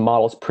of these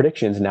models'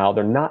 predictions now.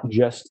 They're not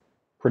just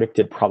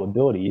predicted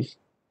probabilities.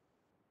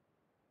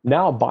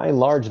 Now, by and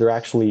large, they're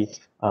actually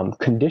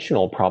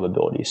conditional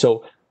probabilities.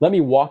 So let me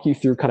walk you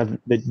through kind of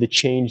the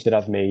change that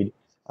I've made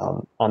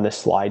on this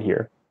slide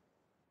here.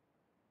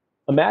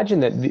 Imagine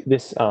that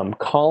this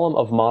column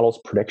of models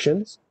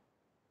predictions,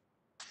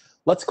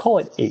 let's call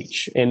it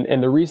H.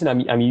 And the reason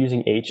I'm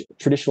using H,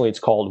 traditionally it's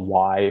called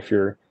Y if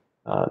you're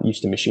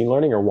used to machine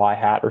learning, or y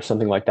hat or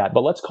something like that.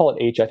 But let's call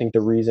it h. I think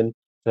the reason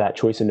for that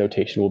choice of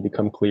notation will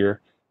become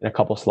clear in a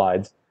couple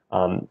slides.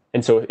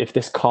 And so if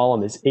this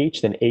column is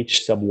h, then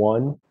h sub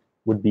 1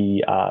 would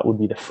be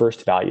the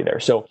first value there.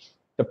 So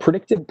the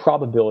predicted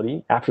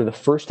probability after the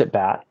first at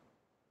bat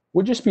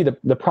would just be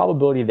the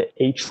probability that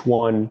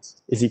h1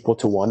 is equal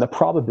to 1, the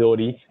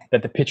probability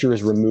that the pitcher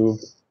is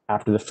removed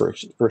after the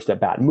first at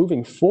bat.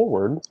 Moving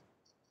forward,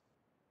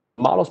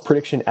 the model's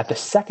prediction at the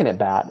second at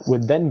bat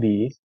would then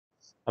be,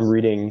 I'm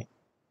reading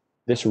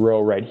this row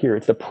right here,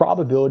 it's the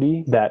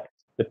probability that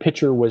the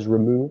pitcher was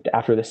removed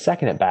after the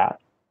second at bat,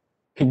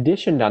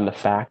 conditioned on the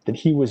fact that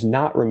he was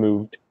not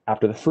removed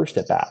after the first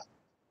at bat.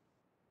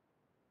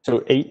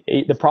 So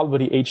the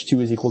probability h2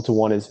 is equal to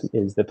 1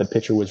 is that the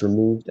pitcher was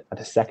removed at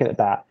the second at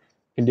bat,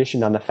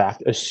 conditioned on the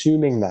fact,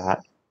 assuming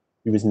that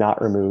he was not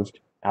removed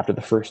after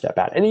the first at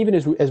bat. And even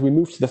as we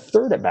move to the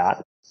third at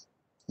bat,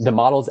 the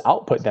model's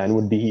output then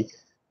would be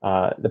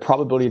the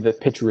probability that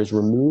the pitcher is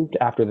removed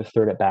after the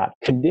third at bat,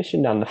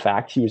 conditioned on the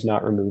fact he was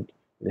not removed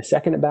in the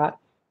second at bat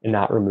and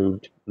not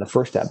removed in the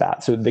first at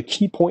bat. So the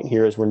key point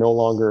here is we're no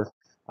longer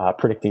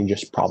predicting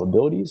just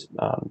probabilities.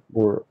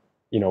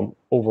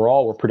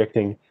 Overall we're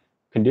predicting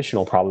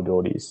conditional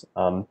probabilities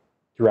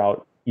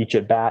throughout each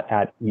at bat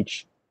at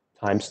each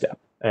time step.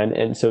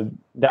 And so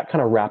that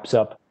kind of wraps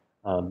up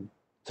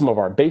some of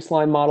our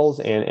baseline models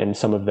and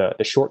some of the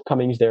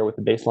shortcomings there with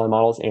the baseline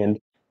models. And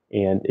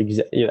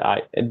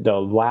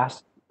the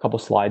last couple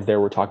slides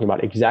there, we're talking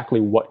about exactly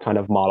what kind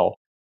of model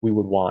we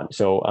would want.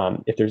 So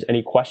if there's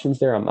any questions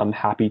there, I'm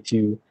happy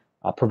to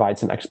provide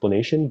some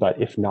explanation. But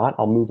if not,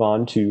 I'll move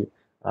on to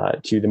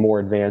the more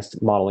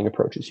advanced modeling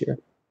approaches here.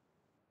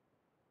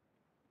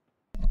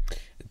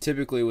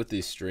 Typically with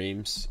these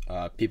streams,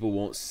 people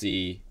won't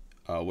see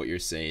what you're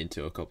saying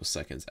till a couple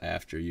seconds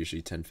after,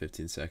 usually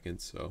 10-15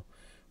 seconds. So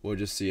we'll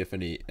just see if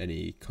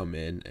any come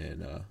in,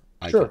 and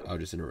I'll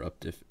just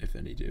interrupt if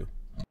any do.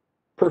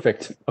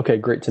 Perfect. Okay,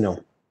 great to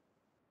know.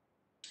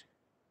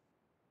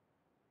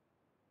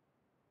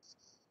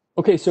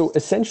 Okay, so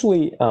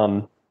essentially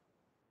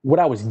what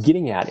I was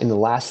getting at in the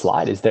last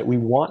slide is that we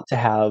want to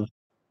have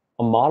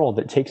a model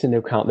that takes into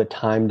account the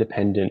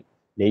time-dependent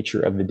nature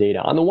of the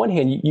data. On the one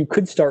hand, you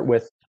could start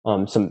with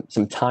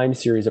some time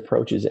series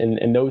approaches,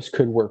 and those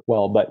could work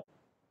well. But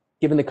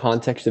given the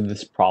context of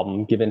this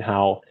problem, given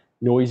how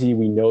noisy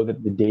we know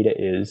that the data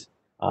is,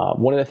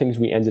 one of the things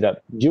we ended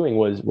up doing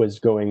was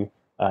going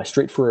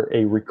straight for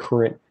a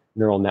recurrent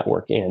neural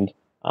network. And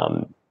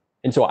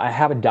so I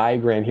have a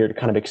diagram here to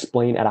kind of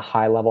explain at a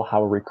high level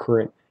how a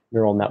recurrent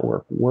neural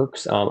network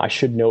works. I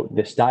should note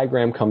this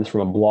diagram comes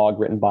from a blog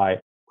written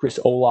by Chris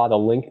Olah. The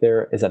link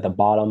there is at the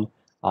bottom.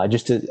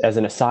 Just as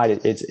an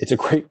aside, it's a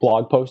great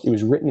blog post. It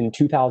was written in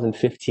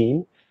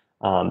 2015,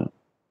 and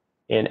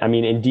I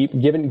mean,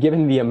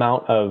 given the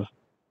amount of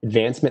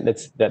advancement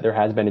that there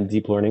has been in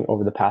deep learning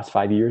over the past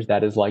 5 years,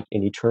 that is like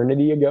an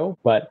eternity ago.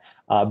 But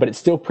it's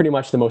still pretty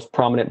much the most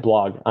prominent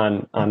blog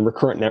on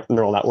recurrent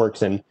neural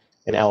networks and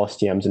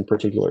LSTMs in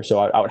particular. So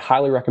I would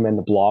highly recommend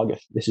the blog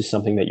if this is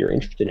something that you're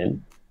interested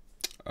in.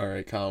 All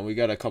right, Collin, we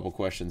got a couple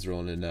questions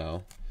rolling in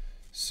now.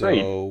 So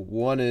Great.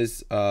 One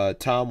is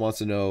Tom wants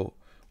to know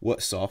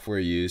what software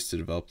you use to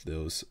develop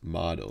those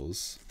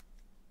models.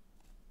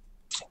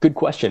 Good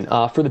question.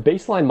 For the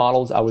baseline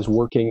models, I was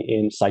working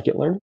in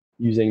scikit-learn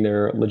using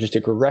their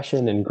logistic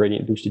regression and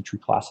gradient boosted tree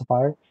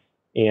classifier.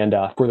 And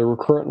for the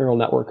recurrent neural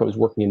network, I was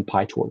working in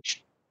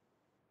PyTorch.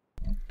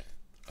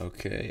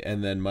 Okay,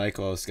 and then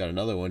Michael has got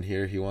another one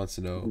here. He wants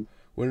to know,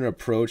 would an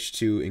approach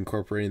to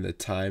incorporating the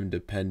time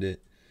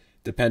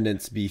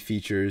dependence be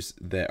features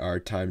that are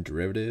time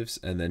derivatives?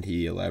 And then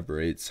he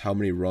elaborates how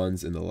many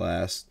runs in the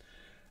last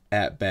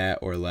at bat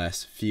or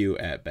last few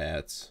at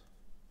bats.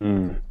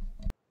 Well,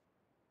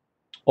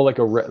 like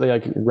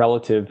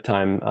relative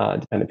time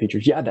dependent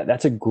features. Yeah,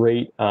 that's a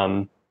great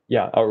a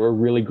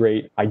really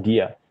great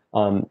idea.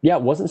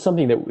 It wasn't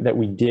something that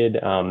we did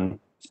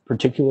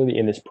particularly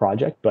in this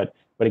project, but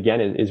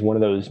again, it is one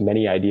of those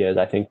many ideas.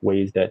 I think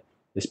ways that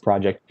this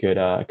project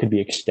could be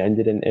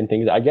extended and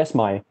things. I guess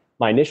my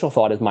initial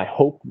thought is my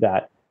hope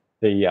that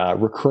the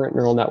recurrent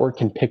neural network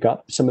can pick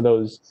up some of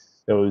those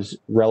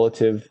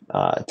relative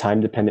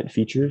time-dependent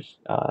features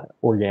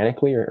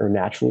organically or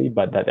naturally,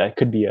 but that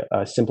could be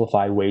a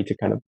simplified way to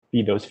kind of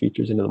feed those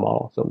features into the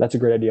model. So that's a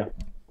great idea.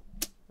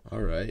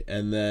 All right.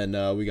 And then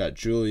we got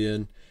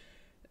Julian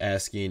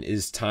asking,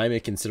 is time a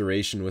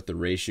consideration with the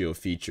ratio of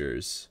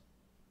features?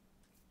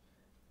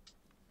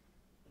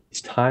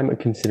 Is time a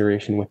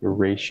consideration with the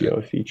ratio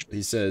of features?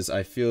 He says,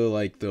 I feel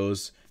like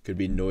those could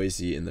be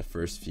noisy in the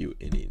first few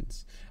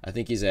innings. I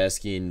think he's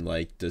asking,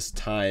 like, does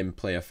time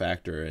play a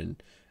factor in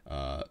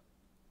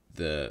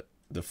the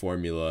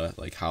formula,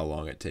 like how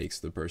long it takes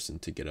the person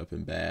to get up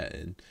and bat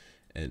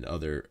and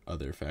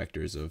other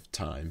factors of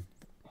time?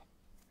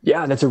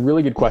 Yeah, that's a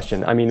really good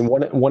question. I mean,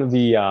 one of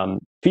the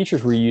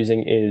features we're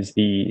using is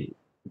the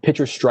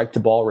pitcher strike to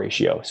ball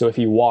ratio. So if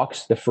he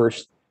walks the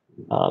first,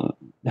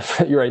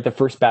 you're right, the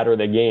first batter of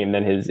the game,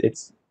 then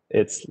it's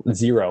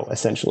zero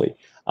essentially,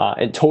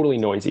 and totally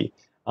noisy.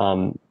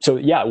 So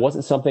yeah, it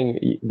wasn't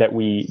something that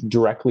we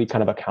directly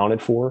kind of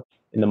accounted for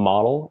in the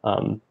model.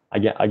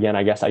 Again,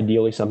 I guess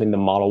ideally something the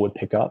model would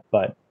pick up,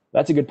 but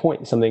that's a good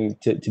point, something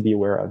to be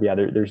aware of. Yeah,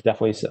 there's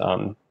definitely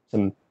some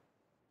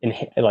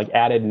like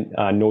added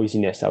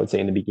noisiness, I would say,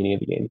 in the beginning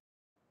of the game.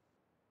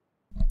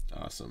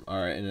 Awesome. All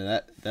right, and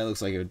that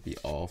looks like it would be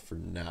all for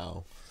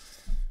now.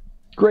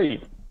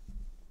 Great.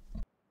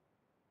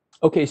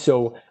 Okay,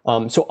 so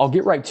I'll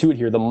get right to it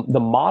here. The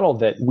model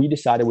that we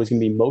decided was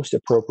going to be most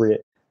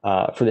appropriate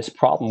for this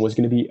problem was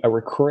going to be a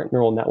recurrent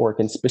neural network,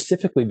 and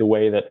specifically the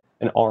way that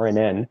an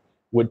RNN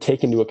would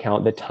take into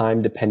account the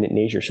time-dependent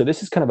nature. So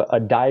this is kind of a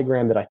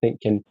diagram that I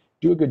think can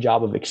do a good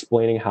job of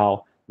explaining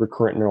how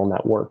recurrent neural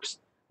net works.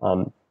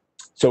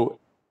 So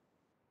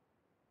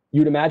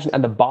you'd imagine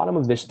at the bottom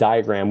of this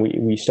diagram,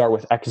 we start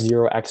with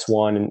x0,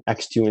 x1, and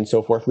x2, and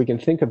so forth. We can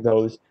think of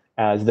those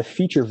as the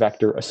feature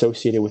vector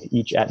associated with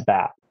each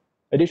at-bat.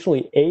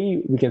 Additionally,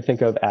 A we can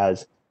think of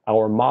as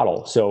our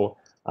model. So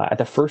at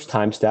the first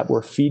time step,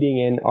 we're feeding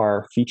in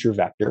our feature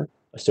vector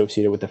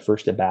associated with the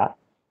first at-bat.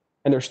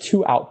 And there's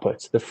two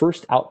outputs. The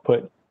first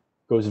output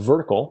goes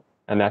vertical,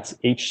 and that's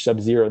h sub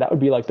 0. That would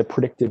be like the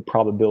predicted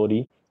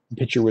probability the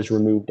pitcher was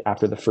removed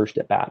after the first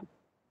at-bat.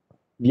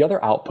 The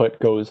other output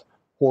goes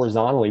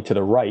horizontally to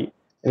the right,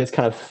 and it's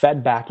kind of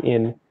fed back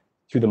in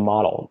to the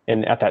model.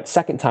 And at that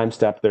second time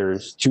step,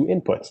 there's two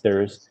inputs.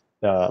 There's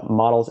the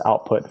model's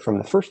output from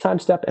the first time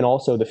step and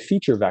also the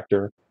feature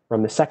vector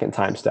from the second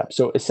time step.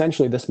 So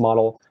essentially this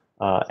model,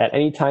 at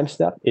any time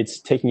step, it's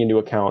taking into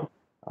account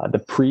the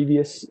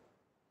previous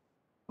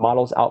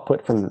model's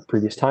output from the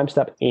previous time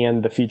step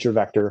and the feature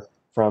vector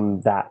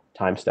from that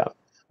time step.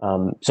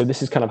 So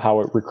this is kind of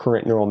how a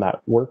recurrent neural net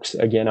works.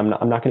 Again, I'm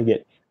not going to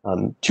get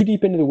too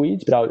deep into the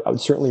weeds, but I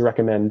would certainly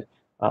recommend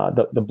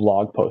the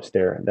blog post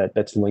there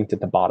that's linked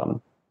at the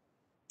bottom.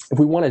 If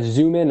we want to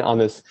zoom in on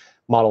this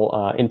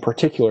model in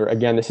particular,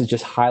 again, this is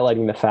just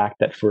highlighting the fact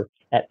that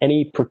at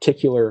any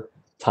particular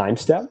time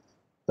step,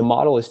 the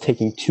model is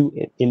taking two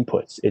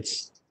inputs.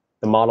 It's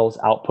the model's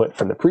output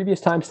from the previous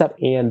time step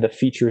and the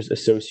features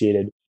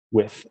associated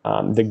with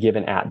the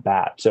given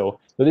at-bat. So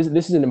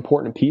this is an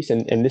important piece,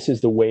 and this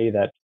is the way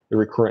that the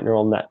recurrent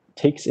neural net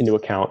takes into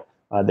account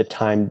the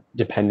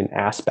time-dependent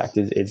aspect.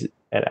 It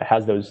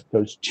has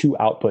those two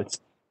outputs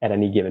at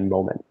any given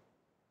moment.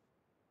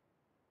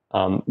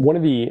 One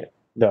of the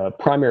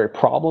primary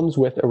problems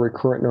with a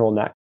recurrent neural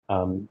net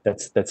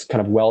that's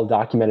kind of well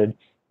documented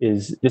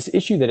is this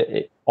issue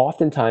that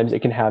oftentimes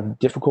it can have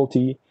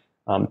difficulty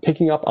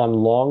picking up on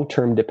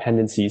long-term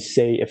dependencies.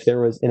 Say if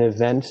there was an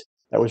event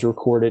that was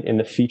recorded in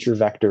the feature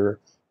vector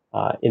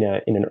in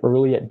an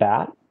early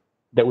at-bat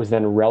that was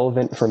then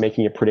relevant for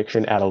making a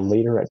prediction at a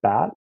later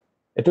at-bat.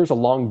 If there's a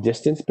long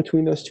distance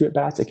between those two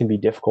at-bats, it can be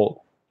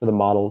difficult for the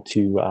model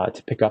to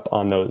pick up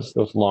on those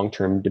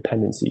long-term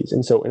dependencies.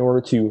 And so in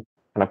order to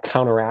kind of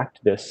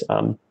counteract this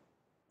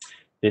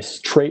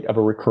this trait of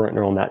a recurrent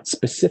neural net,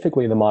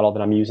 specifically the model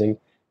that I'm using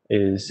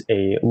is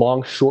a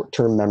long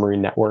short-term memory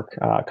network,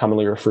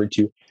 commonly referred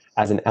to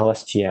as an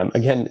LSTM.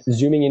 Again,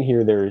 zooming in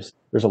here, there's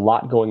a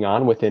lot going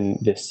on within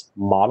this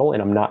model,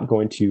 and I'm not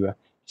going to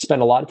spend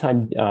a lot of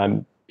time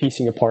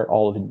piecing apart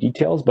all of the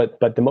details, but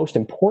the most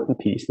important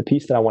piece, the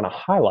piece that I want to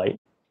highlight,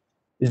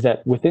 is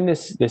that within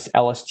this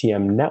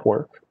LSTM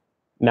network,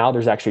 now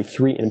there's actually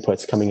three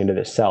inputs coming into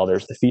this cell.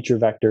 There's the feature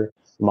vector,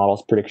 the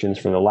model's predictions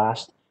from the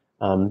last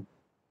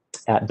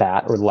at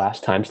bat or the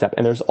last time step,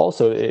 and there's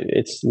also,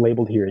 it's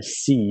labeled here as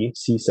C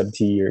sub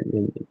t, or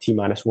t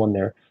minus 1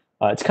 there.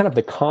 It's kind of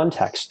the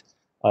context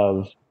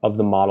of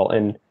the model,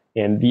 and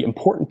the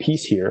important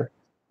piece here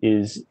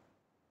is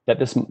that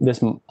this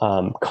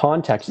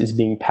context is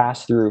being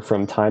passed through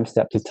from time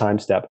step to time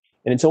step,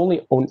 and it's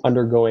only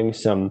undergoing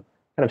some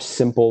kind of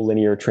simple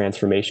linear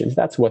transformations.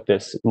 That's what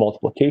this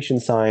multiplication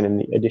sign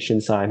and the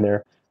addition sign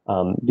there.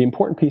 The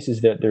important piece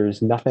is that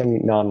there's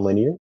nothing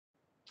nonlinear,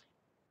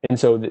 and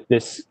so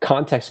this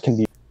context can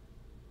be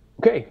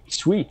okay.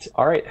 Sweet.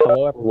 All right.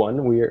 Hello,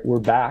 everyone. We're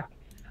back.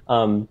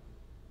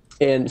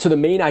 And so the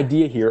main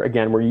idea here,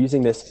 again, we're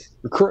using this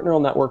recurrent neural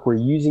network. We're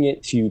using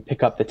it to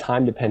pick up the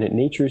time-dependent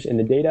natures in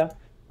the data.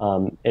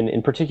 And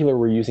in particular,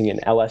 we're using an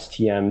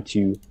LSTM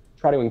to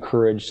try to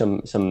encourage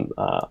some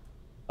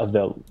of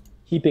the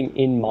keeping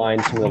in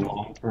mind some of the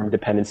long-term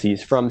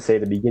dependencies from, say,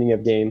 the beginning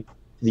of game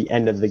to the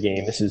end of the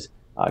game. This is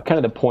kind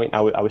of the point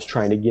I was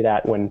trying to get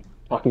at when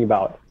talking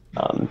about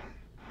some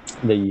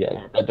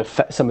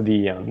of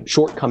the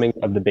shortcomings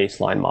of the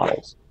baseline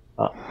models.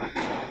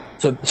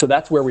 So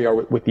that's where we are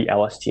with the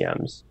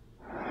LSTMs.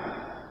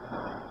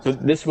 So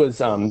this was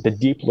the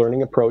deep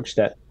learning approach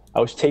that I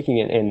was taking,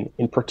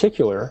 in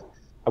particular,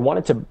 I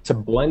wanted to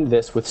blend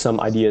this with some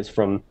ideas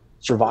from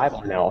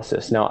survival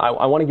analysis. Now,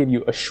 I want to give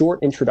you a short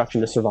introduction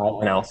to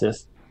survival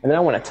analysis, and then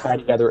I want to tie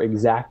together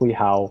exactly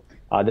how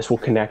this will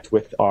connect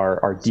with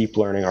our deep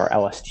learning, our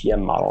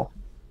LSTM model.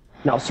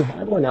 Now,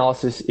 survival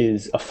analysis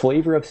is a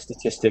flavor of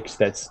statistics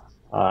that's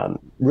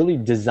really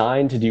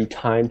designed to do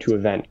time to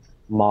event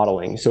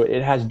modeling. So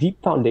it has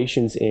deep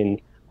foundations in,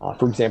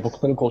 for example,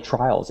 clinical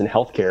trials in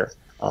healthcare.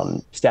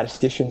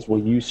 statisticians will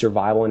use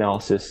survival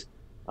analysis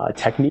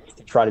techniques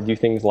to try to do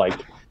things like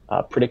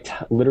predict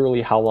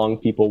literally how long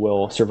people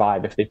will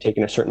survive if they've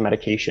taken a certain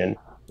medication,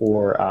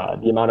 or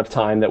the amount of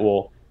time that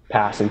will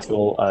pass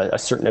until a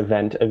certain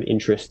event of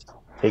interest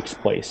takes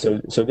place.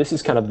 So this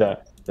is kind of the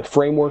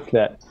framework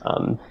that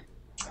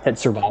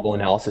survival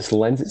analysis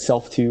lends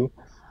itself to.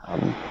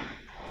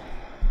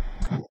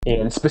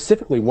 And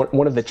specifically,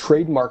 one of the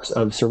trademarks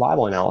of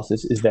survival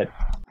analysis is that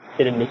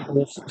it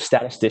enables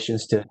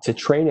statisticians to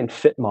train and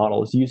fit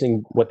models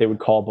using what they would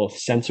call both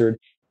censored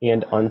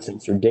and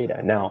uncensored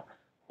data. Now,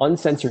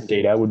 uncensored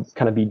data would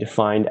kind of be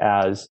defined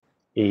as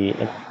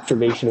an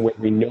observation where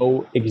we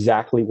know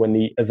exactly when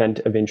the event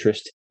of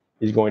interest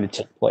is going to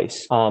take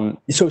place.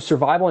 So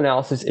survival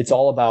analysis, it's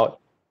all about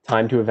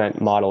time to event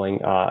modeling.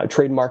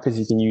 Trademark is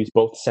you can use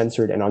both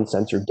censored and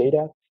uncensored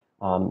data.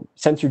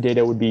 Censored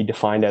data would be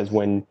defined as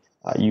when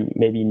you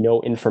maybe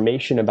know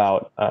information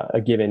about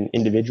a given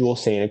individual,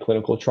 say in a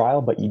clinical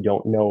trial, but you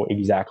don't know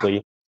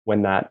exactly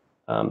when that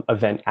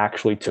event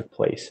actually took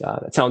place.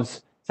 That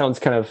sounds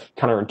kind of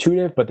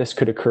counterintuitive, but this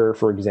could occur,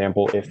 for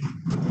example, if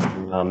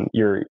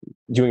you're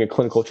doing a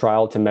clinical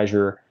trial to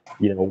measure,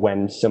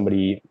 when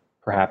somebody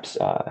perhaps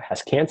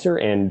has cancer,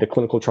 and the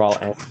clinical trial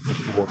ends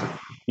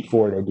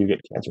before they do get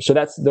cancer. So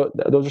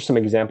those are some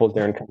examples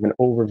there, and kind of an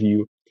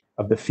overview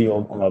of the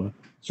field of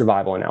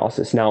survival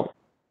analysis. Now,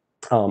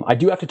 I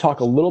do have to talk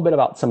a little bit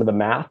about some of the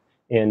math,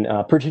 and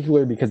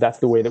particularly because that's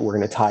the way that we're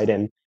going to tie it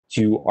in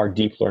to our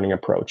deep learning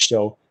approach.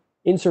 So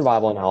in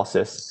survival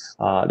analysis,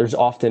 there's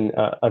often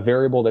a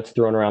variable that's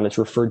thrown around that's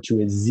referred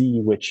to as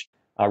Z, which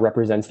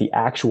represents the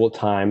actual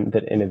time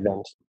that an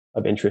event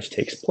of interest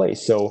takes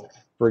place. So,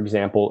 for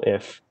example,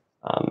 if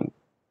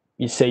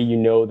you say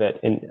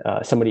that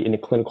somebody in a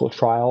clinical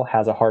trial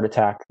has a heart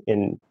attack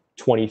in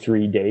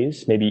 23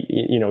 days, maybe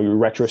you're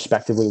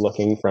retrospectively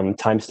looking from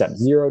time step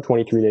 0,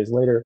 23 days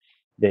later,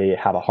 they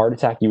have a heart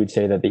attack, you would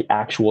say that the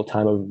actual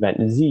time of event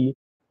Z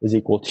is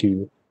equal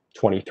to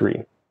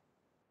 23.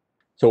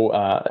 So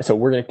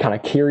we're going to kind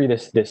of carry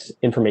this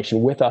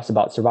information with us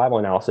about survival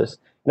analysis.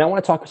 And I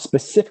want to talk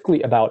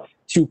specifically about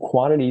two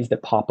quantities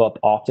that pop up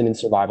often in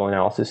survival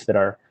analysis that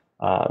are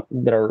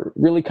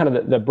really kind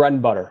of the bread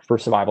and butter for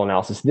survival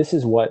analysis. This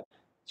is what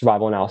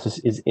survival analysis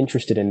is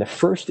interested in. The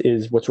first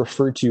is what's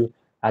referred to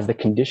as the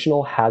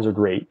conditional hazard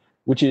rate,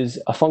 which is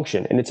a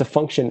function, and it's a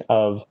function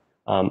of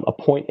a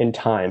point in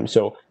time.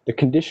 So the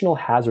conditional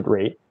hazard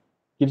rate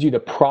gives you the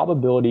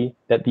probability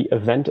that the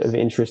event of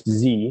interest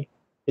Z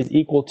is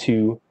equal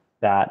to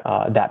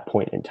that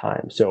point in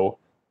time. So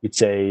you'd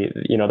say,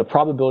 the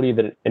probability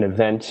that an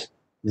event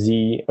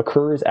Z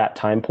occurs at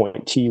time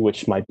point T,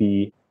 which might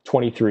be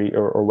 23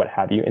 or what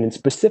have you. And then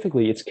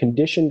specifically, it's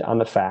conditioned on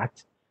the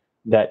fact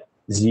that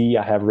Z,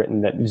 I have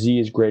written that Z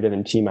is greater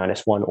than T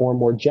minus 1, or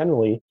more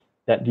generally,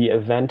 that the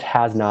event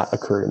has not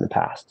occurred in the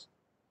past.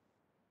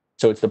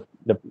 So it's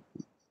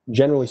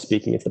generally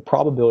speaking, it's the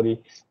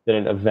probability that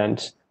an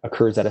event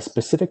occurs at a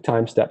specific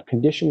time step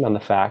conditioned on the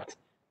fact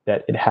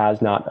that it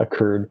has not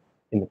occurred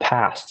in the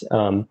past.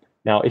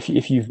 Now, if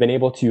you've been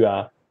able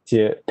to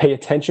pay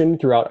attention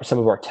throughout some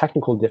of our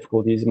technical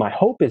difficulties, my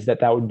hope is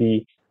that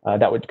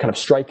would kind of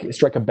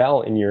strike a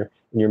bell in your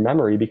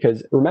memory,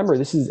 because remember,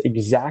 this is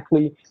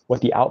exactly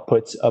what the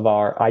outputs of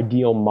our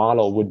ideal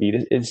model would be.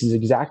 This is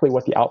exactly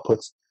what the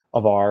outputs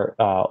of our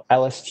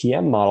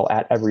LSTM model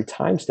at every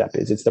time step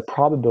is. It's the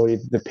probability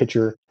that the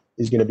picture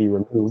is going to be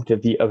removed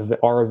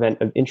if our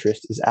event of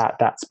interest is at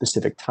that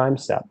specific time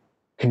step,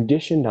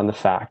 conditioned on the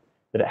fact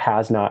that it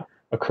has not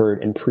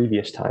occurred in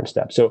previous time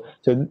steps. So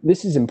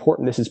this is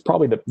important. This is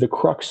probably the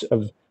crux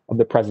of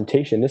the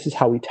presentation. This is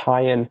how we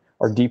tie in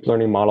our deep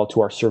learning model to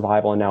our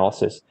survival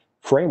analysis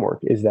framework,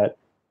 is that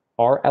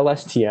our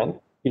LSTM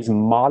is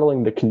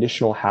modeling the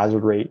conditional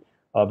hazard rate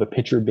of a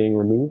picture being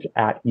removed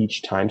at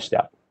each time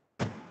step.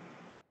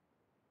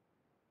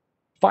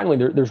 Finally,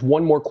 there's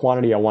one more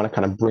quantity I want to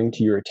kind of bring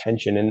to your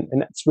attention,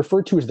 and that's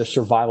referred to as the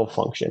survival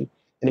function.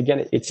 And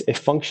again, it's a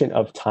function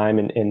of time,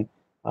 and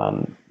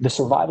the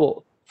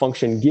survival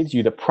function gives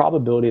you the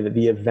probability that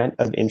the event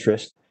of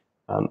interest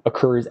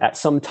occurs at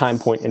some time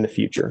point in the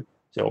future.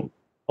 So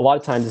a lot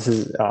of times this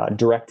is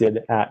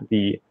directed at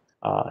the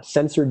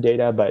censored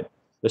data, but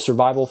the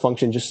survival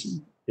function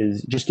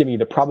is just giving you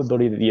the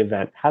probability that the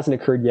event hasn't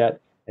occurred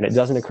yet, and it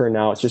doesn't occur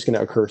now. It's just going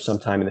to occur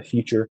sometime in the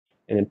future.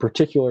 And in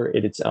particular,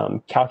 it's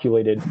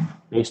calculated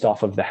based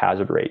off of the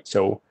hazard rate.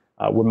 So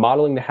we're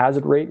modeling the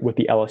hazard rate with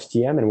the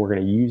LSTM, and we're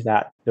going to use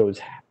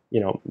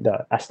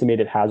the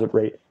estimated hazard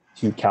rate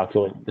to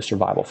calculate the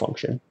survival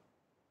function.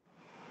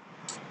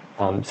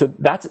 So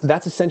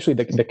that's essentially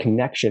the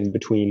connection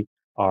between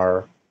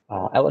our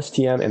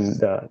LSTM and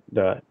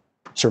the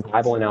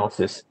survival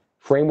analysis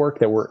framework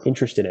that we're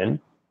interested in.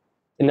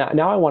 And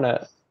now I want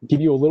to give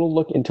you a little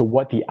look into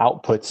what the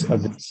outputs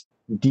of this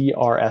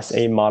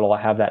DRSA model, I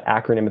have that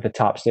acronym at the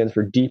top, stands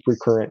for Deep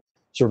Recurrent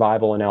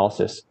Survival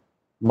Analysis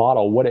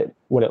model, what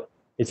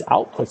its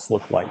outputs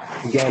look like.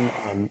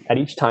 Again, at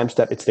each time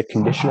step, it's the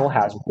conditional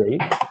hazard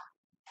rate.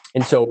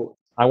 And so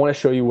I want to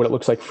show you what it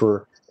looks like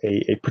for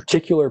a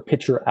particular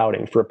pitcher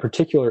outing for a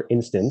particular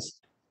instance.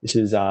 This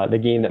is the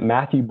game that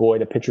Matthew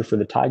Boyd, a pitcher for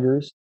the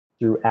Tigers,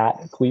 threw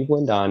at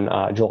Cleveland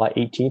on July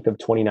 18th of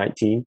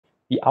 2019.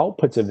 The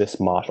outputs of this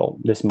model,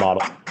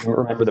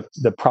 remember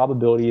the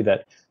probability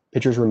that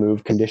pitchers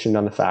removed conditioned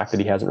on the fact that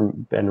he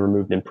hasn't been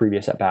removed in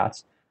previous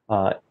at-bats.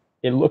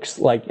 It looks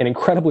like an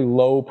incredibly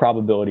low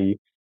probability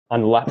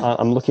on the left.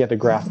 I'm looking at the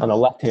graph on the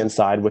left-hand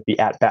side with the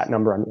at-bat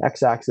number on the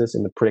x-axis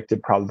and the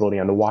predicted probability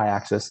on the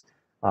y-axis.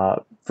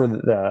 For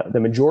the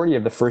majority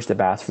of the first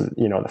at-bats,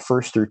 the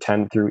first through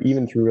 10 through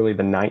even through really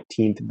the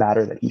 19th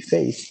batter that he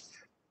faced,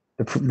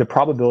 the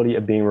probability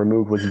of being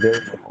removed was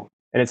very low.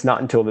 And it's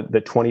not until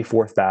the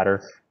 24th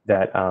batter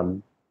that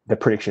the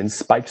prediction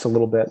spikes a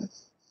little bit.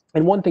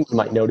 And one thing you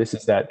might notice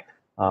is that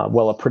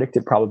a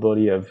predicted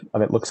probability of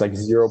it looks like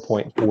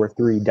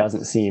 0.43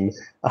 doesn't seem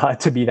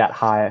to be that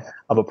high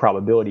of a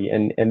probability.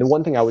 And the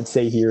one thing I would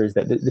say here is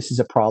that this is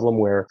a problem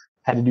where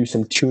I had to do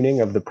some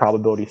tuning of the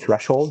probability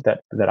threshold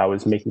that I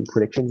was making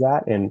predictions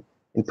at. And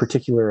in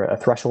particular, a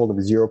threshold of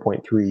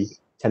 0.3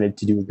 tended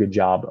to do a good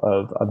job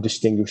of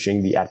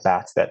distinguishing the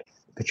at-bats that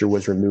the pitcher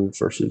was removed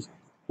versus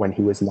when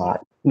he was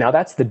not. Now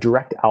that's the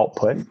direct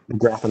output, the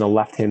graph on the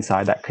left-hand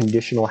side, that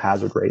conditional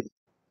hazard rate.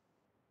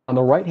 On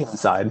the right-hand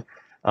side,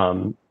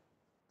 I'm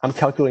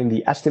calculating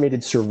the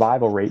estimated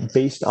survival rate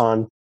based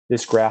on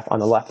this graph on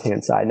the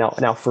left-hand side.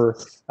 Now for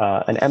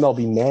an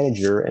MLB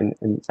manager and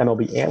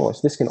MLB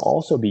analyst, this can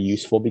also be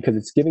useful because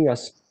it's giving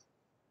us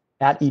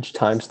at each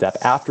time step,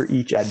 after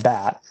each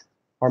at-bat,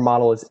 our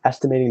model is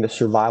estimating the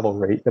survival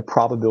rate, the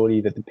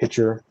probability that the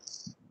pitcher,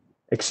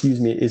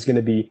 is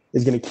going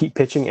to keep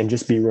pitching and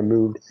just be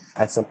removed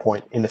at some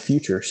point in the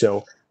future.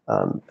 So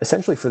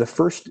essentially for the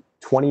first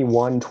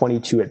 21,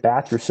 22 at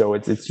bats or so,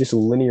 it's just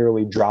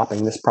linearly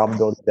dropping this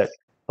probability that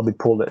he'll be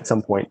pulled at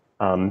some point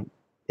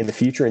in the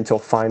future until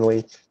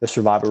finally the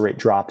survival rate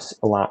drops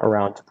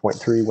around to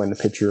 0.3 when the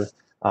pitcher,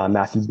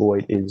 Matthew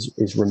Boyd,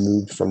 is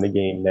removed from the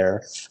game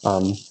there.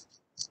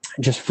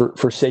 Just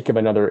for sake of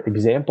another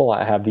example,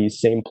 I have these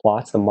same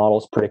plots, the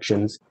model's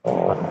predictions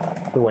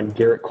for when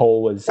Garrett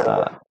Cole was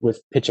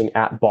pitching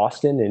at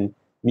Boston in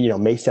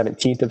May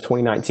 17th of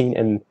 2019,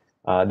 and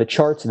the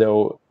charts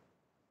though.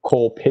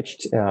 Cole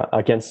pitched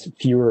against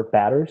fewer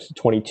batters,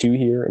 22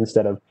 here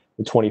instead of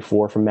the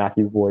 24 from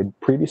Matthew Boyd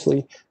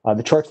previously.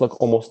 The charts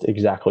look almost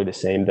exactly the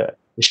same. The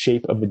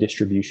shape of the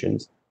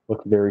distributions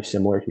look very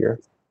similar here.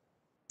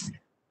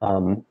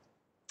 And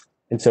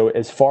so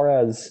as far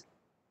as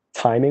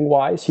timing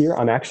wise here,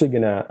 I'm actually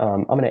gonna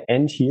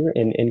end here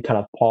and kind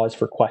of pause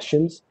for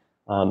questions.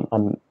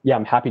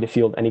 I'm happy to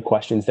field any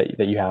questions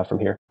that you have from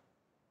here.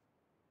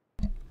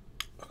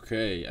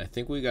 Okay, I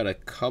think we got a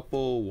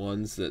couple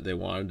ones that they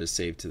wanted to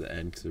save to the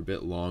end because they're a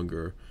bit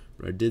longer,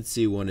 but I did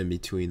see one in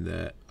between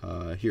that.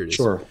 Here it is.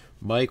 Sure.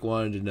 Mike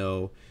wanted to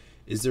know,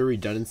 is there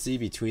redundancy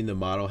between the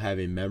model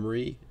having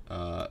memory,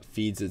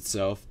 feeds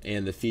itself,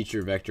 and the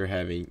feature vector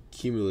having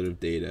cumulative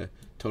data,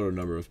 total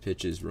number of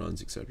pitches,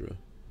 runs, etc.?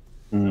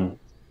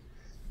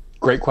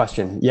 Great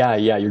question. Yeah,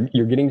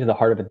 you're getting to the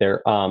heart of it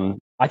there.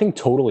 I think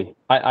totally.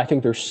 I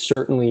think there's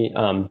certainly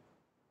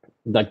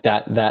like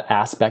that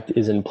aspect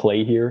is in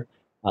play here.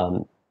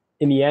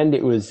 In the end,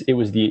 it was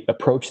the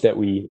approach that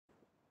we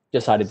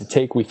decided to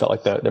take. We felt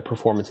like the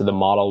performance of the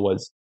model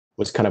was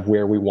kind of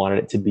where we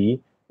wanted it to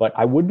be. But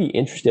I would be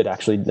interested,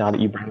 actually, now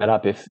that you bring that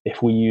up,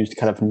 if we used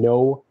kind of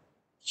no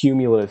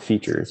cumulative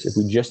features, if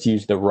we just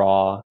used the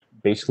raw,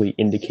 basically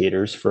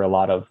indicators for a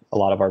lot of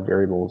our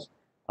variables,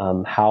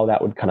 how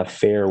that would kind of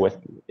fare with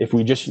if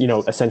we just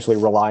essentially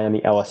rely on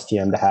the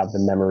LSTM to have the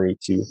memory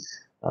to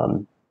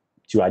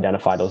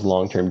identify those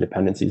long-term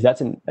dependencies.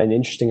 That's an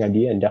interesting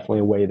idea and definitely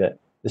a way that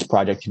this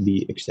project can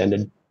be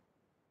extended.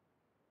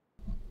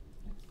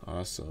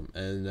 Awesome.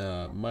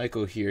 And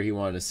Michael here, he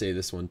wanted to say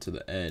this one to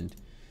the end.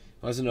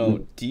 I want to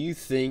know, do you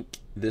think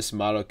this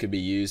model could be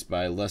used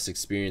by less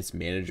experienced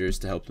managers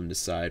to help them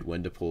decide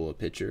when to pull a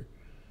pitcher?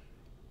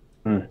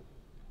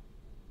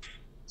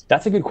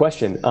 That's a good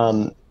question.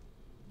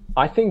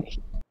 I think,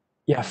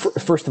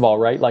 first of all,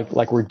 right,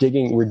 like we're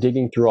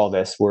digging through all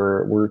this.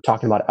 We're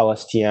talking about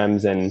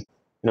LSTMs and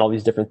all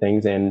these different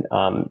things, and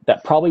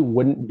that probably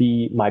wouldn't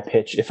be my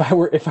pitch if I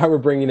were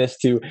bringing this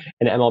to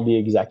an MLB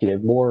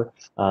executive.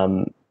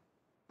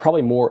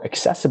 Probably more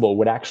accessible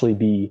would actually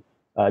be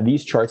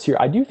these charts here.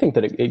 I do think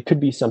that it could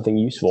be something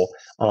useful.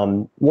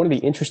 One of the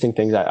interesting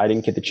things I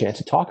didn't get the chance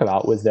to talk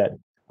about was that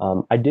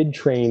I did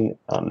train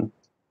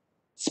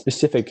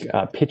specific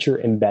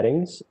pitcher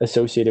embeddings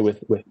associated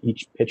with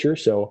each pitcher.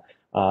 So,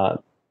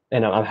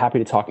 and I'm happy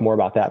to talk more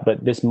about that.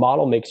 But this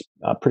model makes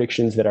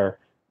predictions that are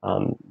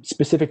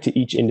specific to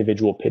each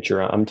individual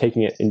pitcher. I'm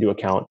taking it into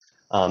account,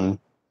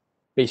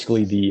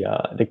 basically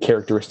the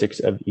characteristics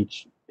of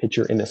each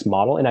pitcher in this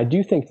model. And I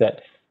do think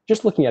that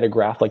just looking at a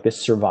graph like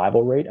this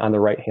survival rate on the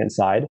right-hand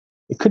side,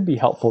 it could be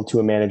helpful to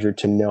a manager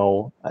to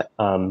know,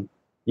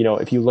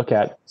 if you look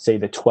at, say,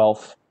 the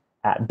 12th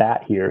at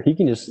bat here, he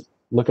can just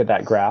look at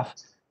that graph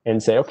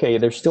and say, okay,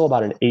 there's still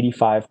about an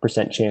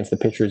 85% chance the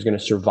pitcher is going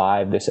to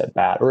survive this at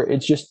bat, or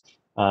it's just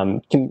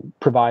can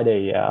provide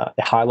a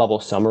high level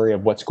summary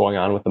of what's going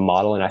on with the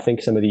model. And I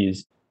think some of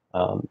these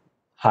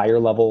higher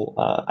level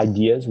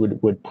ideas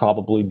would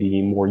probably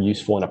be more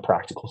useful in a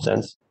practical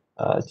sense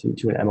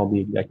to an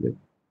MLB executive.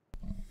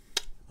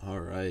 All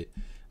right.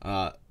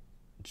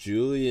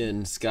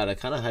 Julian's got a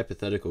kind of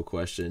hypothetical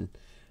question.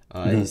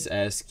 He's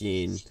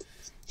asking,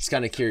 he's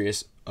kind of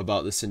curious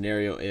about the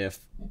scenario if,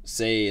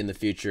 say, in the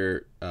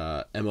future,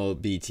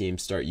 MLB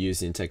teams start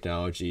using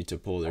technology to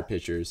pull their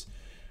pitchers.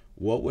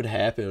 What would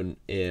happen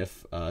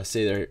if,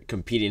 say, they're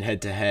competing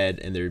head to head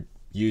and they're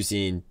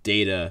using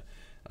data,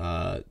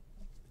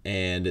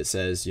 and it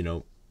says,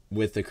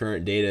 with the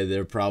current data,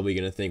 they're probably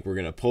going to think we're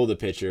going to pull the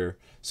pitcher,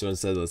 so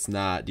instead let's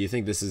not. Do you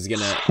think this is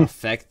going to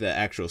affect the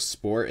actual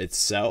sport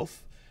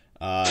itself?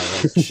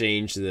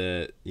 Change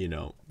the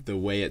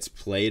way it's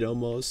played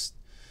almost?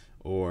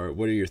 Or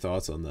what are your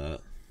thoughts on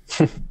that?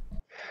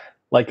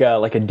 like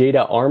a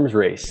data arms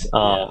race.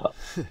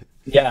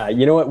 Yeah,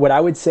 what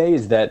I would say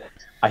is that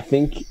I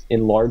think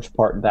in large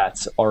part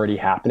that's already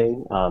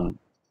happening.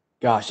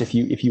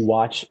 If you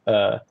watch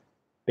a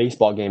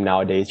baseball game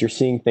nowadays, you're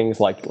seeing things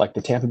like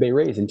the Tampa Bay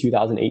Rays in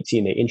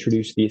 2018. They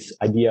introduced this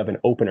idea of an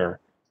opener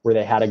where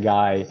they had a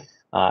guy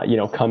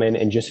come in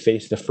and just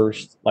face the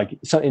first,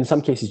 in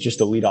some cases, just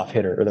the leadoff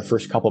hitter or the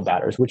first couple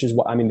batters, which is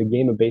the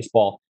game of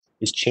baseball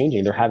is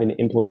changing. They're having to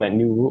implement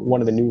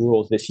one of the new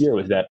rules this year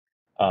was that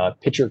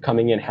pitcher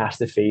coming in has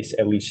to face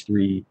at least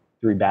three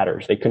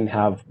batters. They couldn't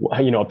have,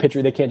 a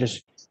pitcher. They can't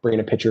just bring in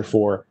a pitcher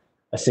for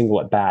a single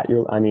at bat.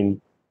 It's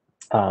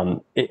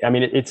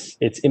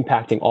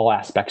impacting all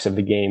aspects of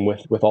the game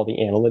with all the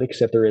analytics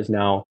that there is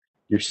now.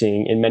 You're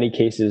seeing in many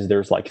cases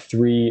there's like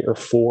 3 or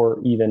 4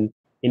 even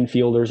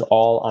infielders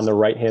all on the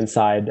right-hand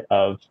side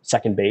of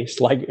second base,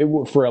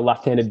 for a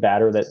left-handed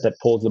batter that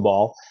pulls the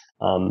ball.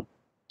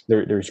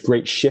 There's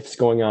great shifts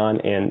going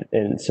on.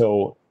 And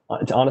so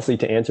honestly,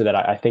 to answer that,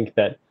 I think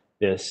that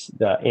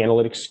the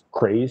analytics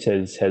craze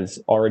has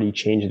already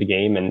changed the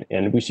game.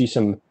 And we see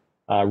some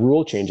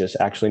rule changes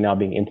actually now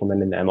being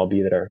implemented in the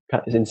MLB that are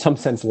in some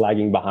sense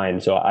lagging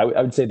behind. So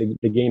I would say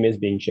the game is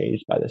being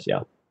changed by this.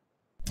 Yeah.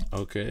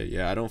 Okay.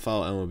 Yeah. I don't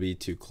follow MLB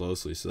too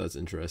closely, so that's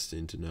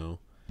interesting to know.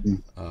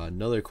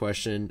 Another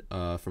question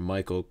from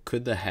Michael: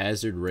 could the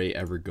hazard rate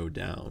ever go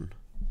down?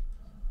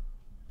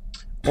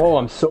 Oh,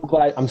 I'm so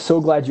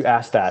glad you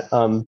asked that.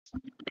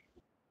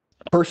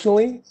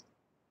 Personally,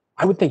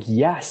 I would think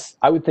yes.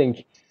 I would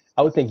think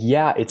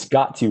yeah, it's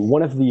got to.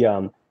 One of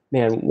the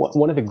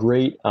one of the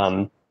great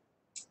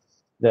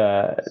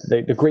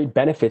the great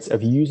benefits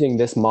of using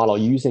this model,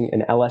 using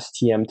an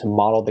LSTM to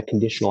model the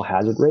conditional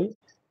hazard rate,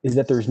 is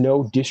that there's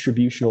no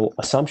distributional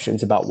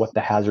assumptions about what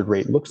the hazard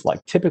rate looks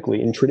like. Typically,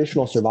 in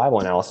traditional survival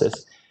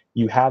analysis,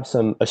 you have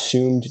some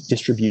assumed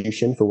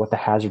distribution for what the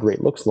hazard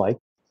rate looks like,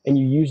 and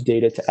you use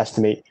data to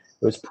estimate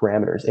those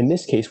parameters. In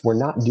this case, we're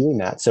not doing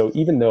that. So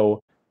even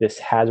though this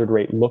hazard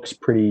rate looks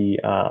pretty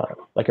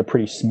like a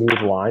pretty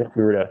smooth line, if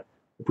we were to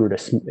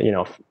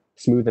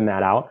smoothen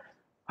that out,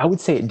 I would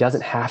say it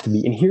doesn't have to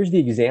be. And here's the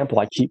example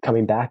I keep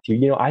coming back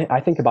to. I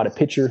think about a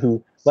pitcher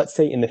who, let's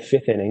say in the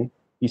 5th inning,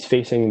 he's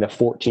facing the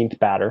 14th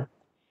batter,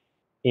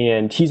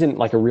 and he's in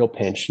like a real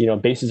pinch.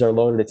 Bases are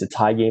loaded. It's a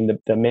tie game.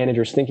 The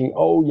manager's thinking,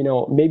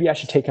 maybe I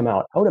should take him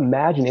out. I would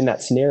imagine in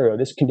that scenario,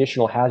 this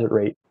conditional hazard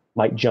rate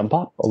might jump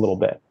up a little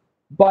bit.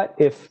 But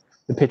if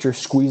the pitcher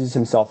squeezes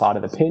himself out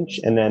of the pinch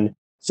and then,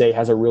 say,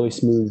 has a really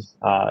smooth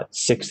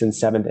 6th and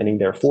 7th inning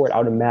there for it, I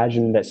would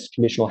imagine that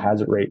conditional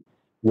hazard rate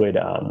would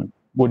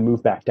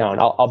move back down.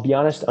 I'll be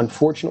honest,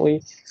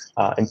 unfortunately,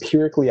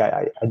 empirically,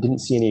 I didn't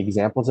see any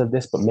examples of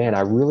this, but man,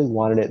 I really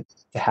wanted it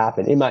to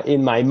happen.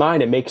 In my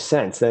mind, it makes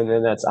sense, and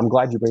I'm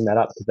glad you bring that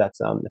up, because that's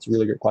a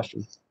really good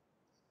question.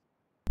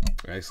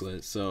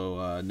 Excellent.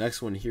 So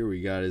next one here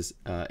we got is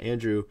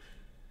Andrew.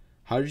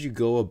 How did you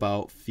go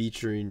about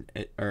feature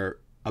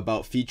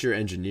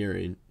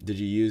engineering? Did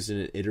you use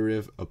an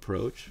iterative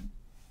approach?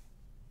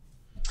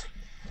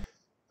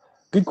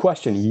 Good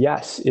question.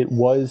 Yes, it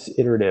was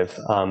iterative.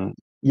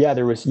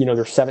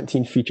 There's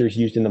 17 features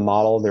used in the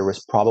model. There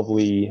was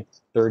probably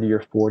 30 or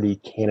 40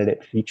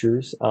 candidate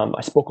features.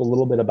 I spoke a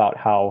little bit about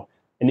how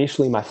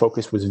initially my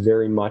focus was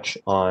very much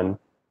on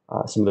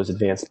some of those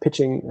advanced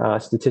pitching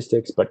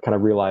statistics, but kind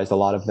of realized a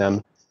lot of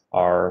them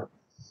are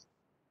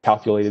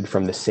calculated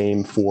from the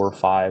same 4 or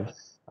 5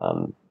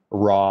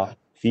 raw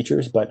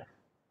features. But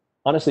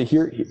honestly,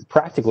 here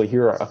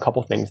are a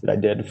couple things that I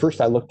did. First,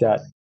 I looked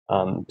at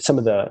some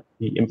of the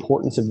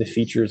importance of the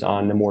features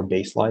on the more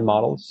baseline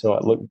models. So I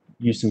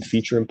used some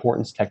feature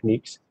importance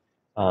techniques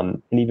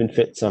and even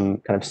fit some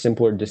kind of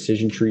simpler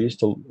decision trees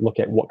to look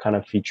at what kind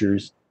of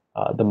features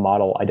the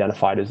model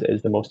identified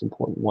as the most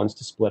important ones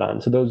to split on.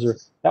 So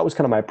that was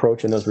kind of my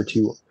approach, and those were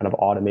 2 kind of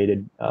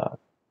automated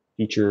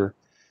feature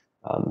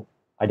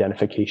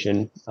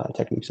identification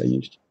techniques I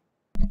used.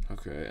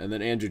 Okay, and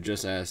then Andrew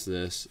just asked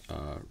this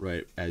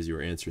right as you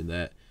were answering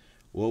that.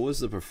 What was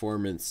the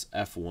performance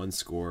F1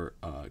 score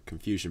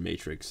confusion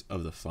matrix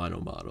of the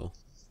final model?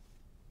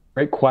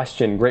 Great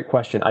question.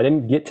 I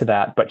didn't get to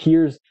that, but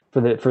here's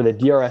for the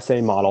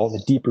DRSA model,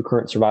 the deep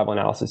recurrent survival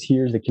analysis,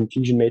 here's the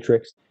confusion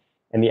matrix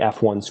and the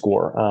F1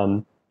 score.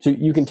 So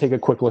you can take a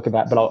quick look at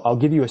that, but I'll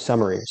give you a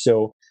summary.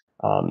 So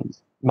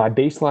my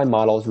baseline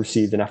models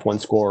received an F1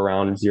 score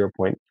around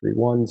 0.31,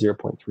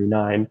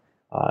 0.39,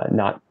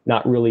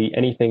 not really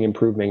anything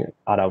improving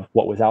out of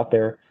what was out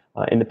there.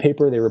 In the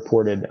paper, they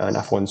reported an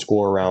F1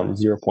 score around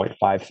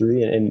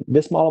 0.53, and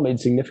this model made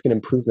significant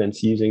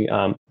improvements using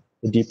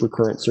the deep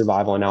recurrent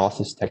survival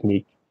analysis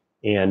technique,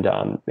 and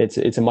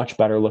it's a much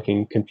better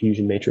looking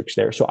confusion matrix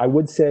there. So I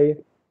would say,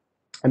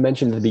 I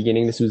mentioned at the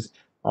beginning, this was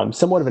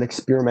somewhat of an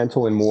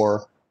experimental and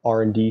more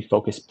R&D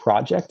focused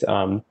project.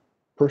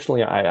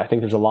 Personally, I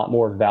think there's a lot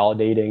more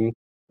validating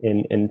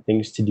and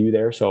things to do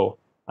there. So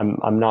I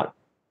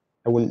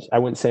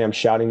wouldn't say I'm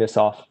shouting this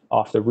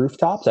off the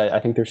rooftops. I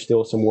think there's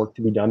still some work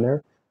to be done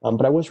there.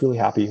 But I was really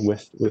happy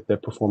with the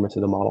performance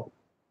of the model.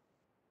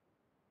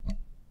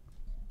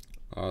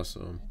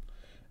 Awesome.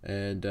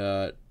 And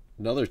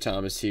another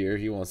Thomas here,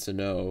 he wants to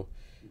know,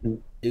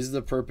 is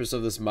the purpose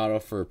of this model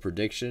for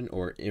prediction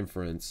or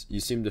inference? You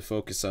seem to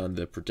focus on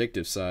the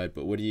predictive side,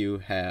 but what do you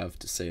have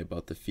to say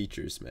about the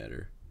features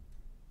matter?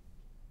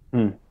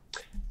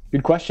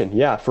 Good question.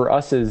 Yeah, for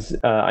us as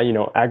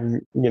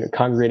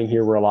congregating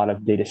here, we're a lot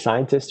of data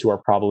scientists who are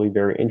probably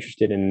very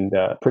interested in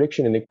the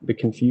prediction and the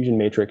confusion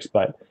matrix.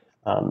 But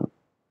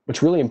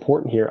what's really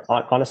important here,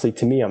 honestly,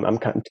 to me, I'm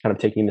kind of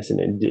taking this in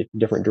a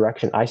different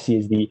direction. I see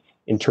as the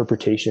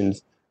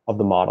interpretations of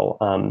the model.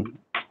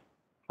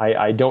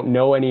 I don't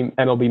know any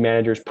MLB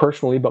managers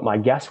personally, but my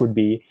guess would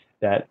be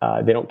that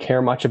they don't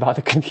care much about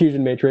the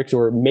confusion matrix,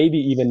 or maybe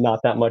even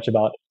not that much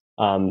about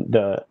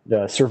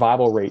the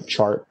survival rate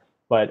chart.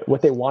 But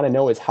what they want to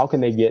know is how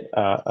can they get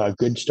a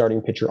good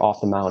starting pitcher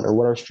off the mound, or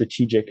what are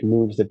strategic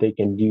moves that they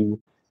can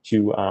do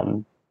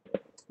to,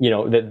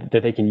 that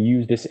they can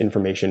use this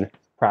information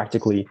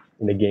practically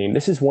in the game.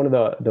 This is one of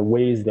the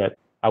ways that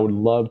I would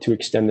love to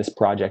extend this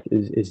project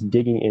is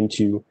digging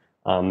into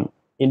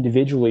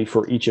individually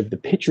for each of the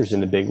pitchers in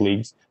the big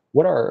leagues.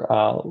 What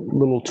are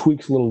little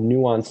tweaks, little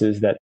nuances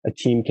that a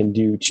team can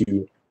do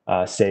to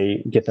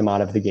say, get them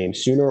out of the game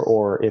sooner,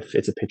 or if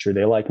it's a pitcher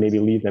they like, maybe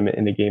leave them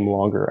in the game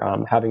longer.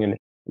 Having an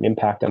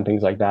impact on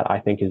things like that, I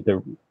think,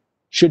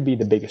 should be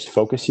the biggest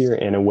focus here,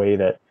 in a way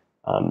that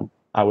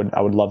I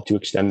would love to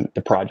extend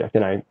the project.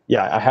 And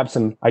I have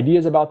some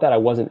ideas about that. I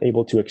wasn't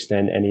able to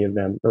extend any of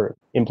them or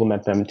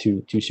implement them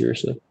too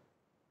seriously.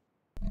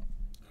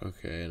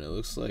 Okay, and it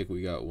looks like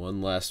we got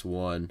one last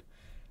one.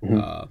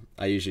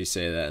 I usually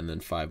say that and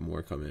then 5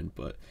 more come in,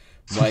 but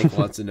Mike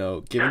wants to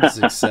know, given the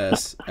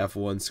success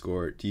F1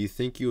 score, do you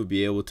think you would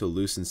be able to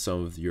loosen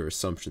some of your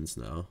assumptions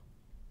now?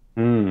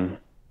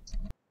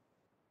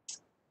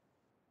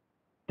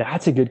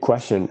 That's a good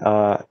question.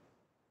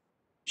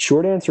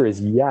 Short answer is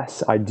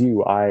yes, I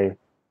do. I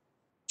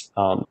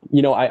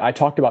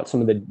talked about some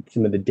of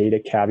the data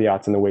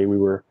caveats and the way we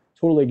were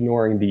totally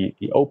ignoring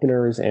the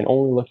openers and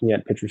only looking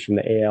at pitchers from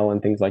the AL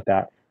and things like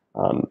that.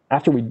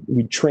 After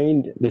we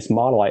trained this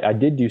model, I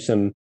did do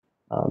some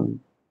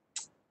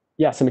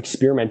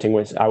experimenting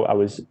with. I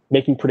was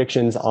making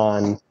predictions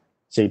on,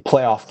 say,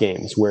 playoff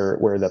games where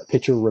the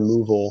pitcher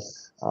removal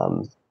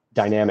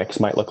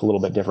dynamics might look a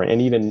little bit different,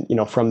 and even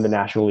from the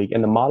National League,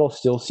 and the model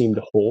still seemed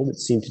to hold. It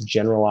seemed to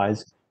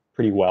generalize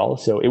pretty well.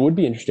 So it would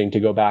be interesting to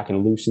go back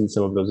and loosen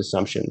some of those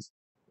assumptions,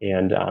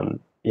 and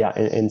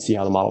see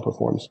how the model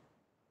performs.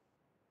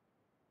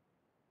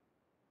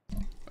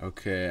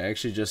 Okay, I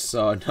actually just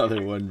saw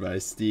another one by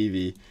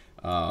Stevie.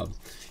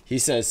 He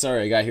says,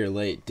 sorry, I got here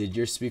late. Did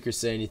your speaker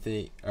say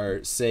anything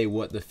or say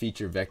what the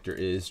feature vector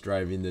is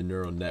driving the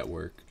neural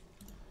network?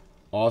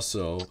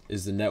 Also,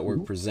 is the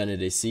network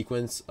presented a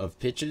sequence of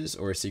pitches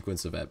or a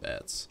sequence of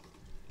at-bats?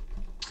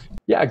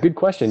 Yeah, good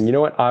question. You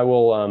know what? I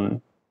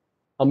will.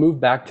 I'll move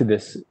back to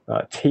this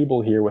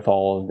table here with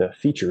all of the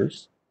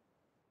features.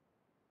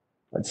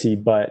 Let's see,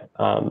 but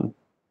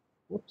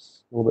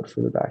whoops, a little bit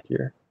further back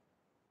here.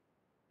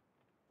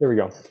 There we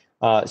go.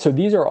 So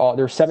these are all,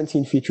 there's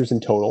 17 features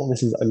in total.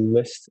 This is a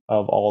list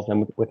of all of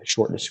them with a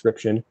short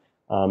description.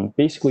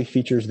 Basically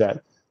features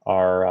that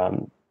are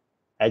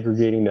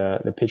aggregating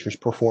the pitcher's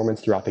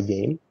performance throughout the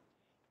game.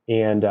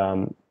 And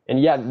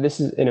this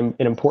is an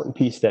important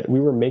piece, that we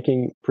were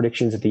making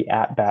predictions at the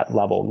at-bat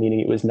level,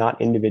 meaning it was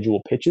not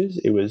individual pitches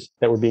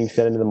that were being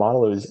fed into the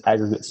model. It was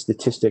aggregate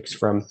statistics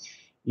from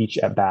each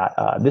at-bat.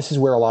 This is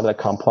where a lot of the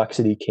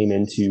complexity came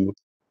into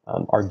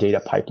our data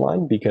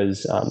pipeline,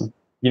 because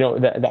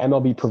the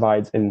MLB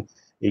provides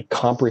a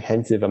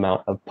comprehensive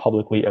amount of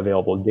publicly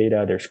available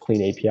data. There's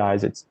clean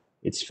APIs.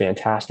 It's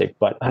fantastic.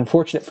 But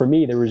unfortunate for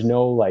me, there was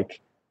no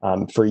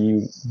for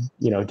you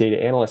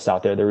data analysts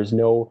out there was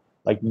no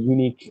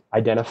unique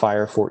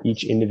identifier for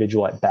each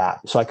individual at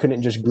bat. So I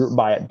couldn't just group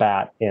by at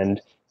bat and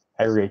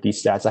aggregate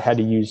these stats. I had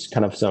to use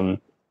kind of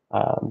some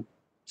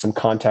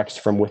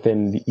context from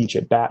within each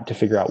at bat to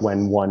figure out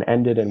when one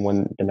ended and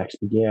when the next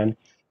began.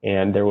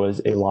 And there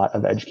was a lot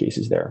of edge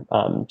cases there.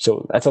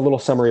 So that's a little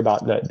summary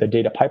about the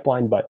data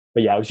pipeline. But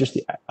yeah, it was just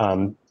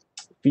the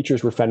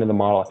features were fed into the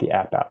model at the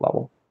at-bat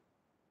level.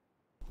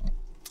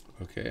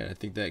 okay. I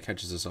think that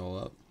catches us all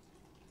up.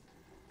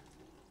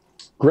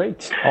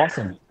 Great.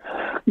 Awesome.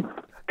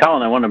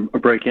 Collin, I want to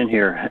break in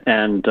here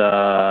and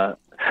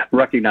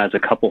recognize a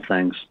couple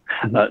things.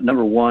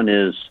 Number one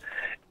is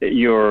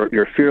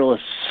your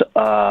fearless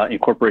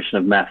incorporation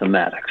of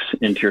mathematics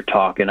into your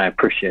talk, and I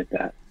appreciate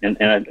that.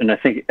 And I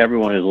think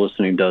everyone who's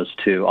listening does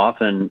too.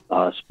 Often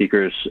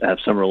speakers have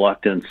some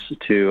reluctance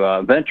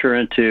to venture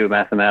into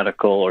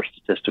mathematical or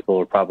statistical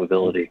or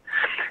probability.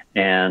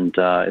 And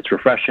it's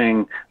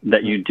refreshing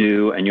that you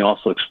do, and you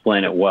also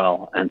explain it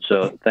well. And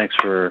so thanks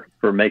for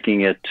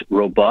making it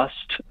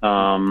robust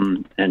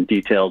and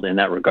detailed in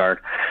that regard.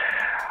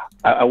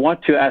 I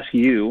want to ask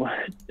you,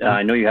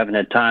 I know you haven't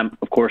had time,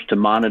 of course, to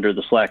monitor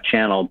the Slack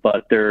channel,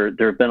 but there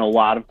have been a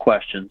lot of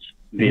questions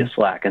via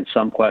Slack and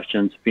some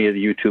questions via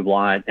the YouTube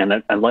line.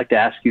 And I'd like to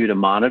ask you to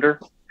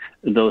monitor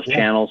those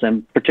channels,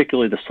 and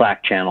particularly the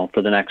Slack channel,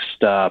 for the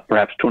next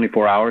perhaps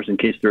 24 hours in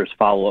case there is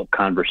follow-up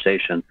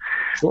conversation.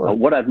 Sure.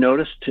 What I've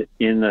noticed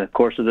in the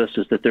course of this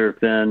is that there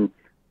have been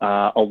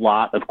a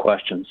lot of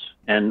questions.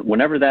 And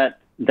whenever that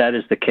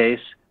is the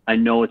case, I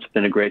know it's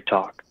been a great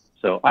talk.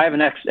 So I haven't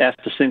asked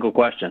a single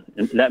question,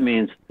 and that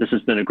means this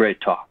has been a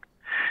great talk.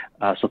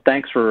 So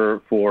thanks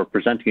for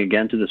presenting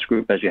again to this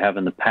group as you have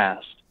in the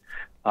past.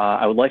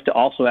 I would like to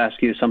also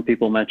ask you, some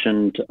people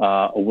mentioned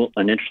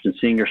an interest in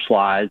seeing your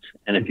slides,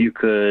 and if you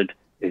could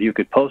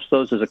post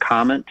those as a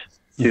comment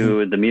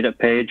to the Meetup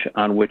page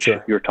on which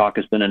your talk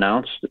has been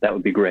announced, that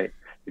would be great.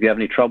 If you have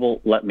any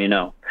trouble, let me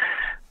know.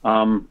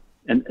 And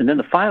then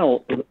the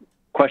final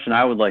question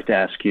I would like to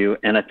ask you,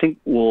 and I think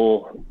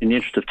in the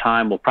interest of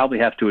time, we'll probably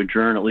have to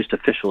adjourn at least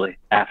officially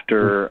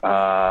after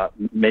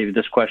maybe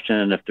this question,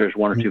 and if there's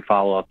one or two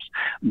follow-ups.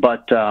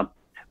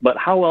 But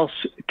how else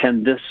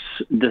can this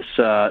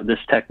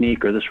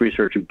technique or this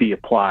research be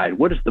applied?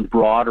 What is the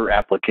broader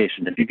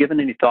application? Have you given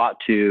any thought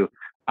to,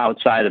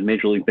 outside of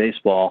Major League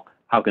Baseball,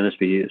 how can this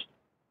be used?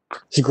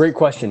 It's a great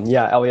question.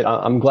 Yeah, Elliot,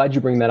 I'm glad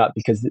you bring that up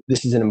because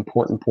this is an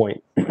important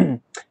point.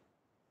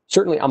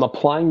 Certainly, I'm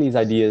applying these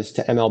ideas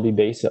to MLB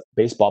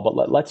baseball,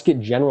 but let's get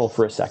general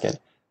for a second.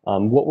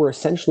 What we're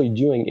essentially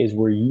doing is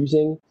we're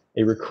using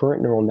a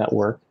recurrent neural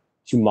network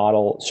to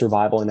model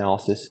survival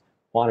analysis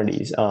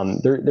quantities.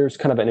 There's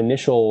kind of an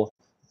initial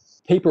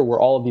paper where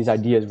all of these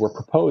ideas were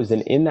proposed,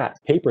 and in that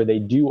paper, they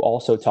do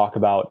also talk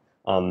about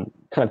kind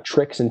of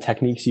tricks and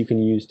techniques you can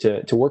use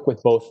to work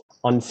with both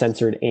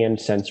uncensored and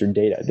censored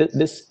data.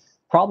 This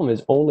problem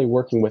is only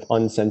working with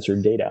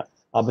uncensored data,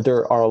 but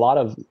there are a lot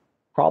of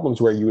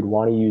problems where you would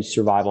want to use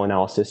survival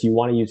analysis. You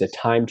want to use a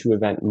time to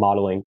event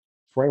modeling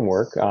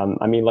framework.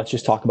 Let's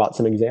just talk about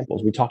some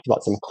examples. We talked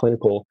about some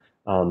clinical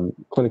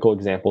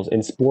examples.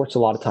 In sports, a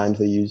lot of times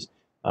they use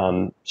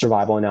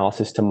survival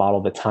analysis to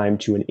model the time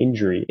to an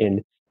injury.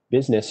 In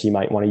business, you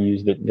might want to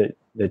use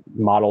the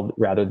model,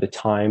 rather the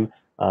time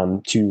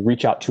to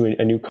reach out to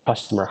a new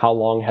customer. How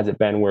long has it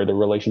been where the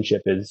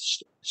relationship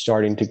is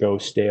starting to go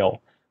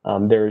stale?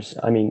 There's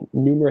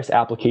numerous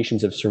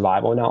applications of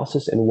survival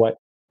analysis, and what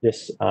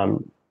this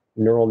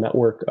neural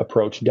network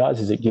approach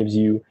does is it gives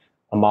you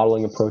a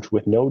modeling approach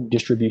with no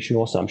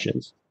distributional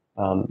assumptions.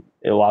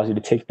 It allows you to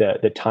take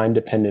the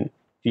time-dependent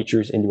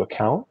features into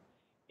account,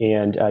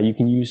 and you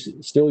can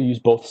still use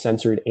both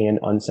censored and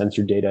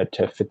uncensored data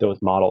to fit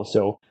those models.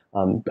 So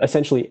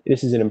essentially,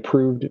 this is an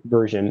improved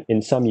version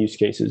in some use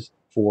cases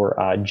for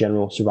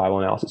general survival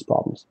analysis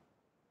problems.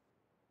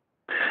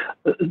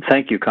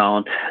 Thank you,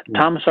 Collin.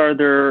 Thomas, are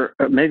there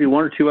maybe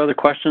one or two other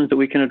questions that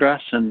we can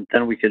address, and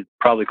then we could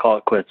probably call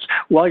it quits?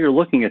 While you're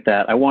looking at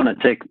that, I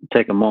want to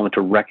take a moment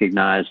to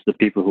recognize the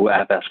people who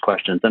have asked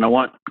questions, and I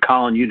want,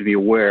 Collin, you to be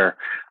aware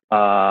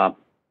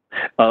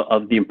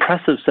of the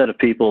impressive set of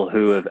people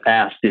who have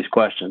asked these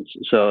questions.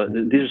 So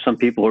these are some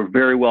people who are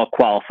very well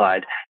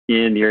qualified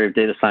in the area of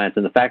data science,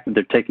 and the fact that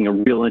they're taking a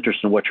real interest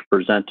in what you're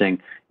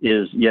presenting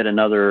is yet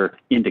another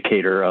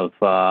indicator of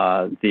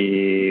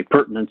the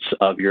pertinence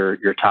of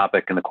your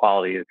topic and the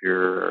quality of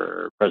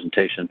your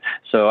presentation.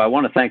 So I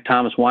want to thank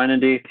Thomas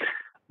Weinandy,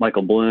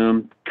 Michael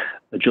Bloom,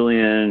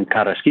 Julian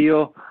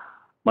Carrasquillo,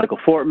 Michael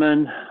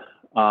Fortman,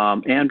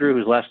 Andrew,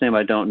 whose last name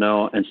I don't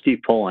know, and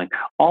Steve Poling,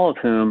 all of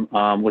whom,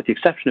 with the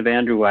exception of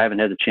Andrew, who I haven't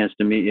had the chance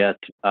to meet yet,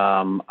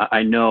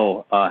 I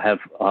know have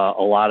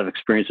a lot of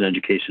experience in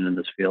education in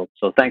this field.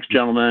 So thanks,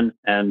 gentlemen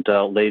and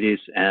ladies,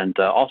 and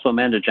also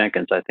Amanda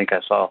Jenkins. I think I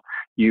saw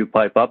you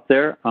pipe up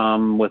there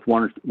with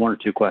one or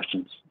two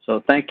questions.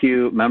 So thank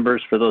you,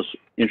 members, for those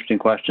interesting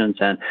questions.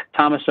 And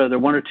Thomas, are there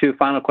one or two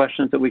final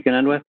questions that we can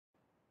end with?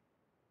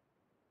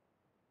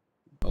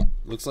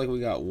 Looks like we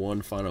got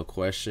one final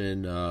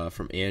question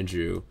from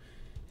Andrew.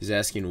 He's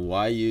asking,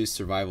 why use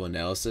survival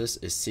analysis?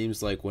 It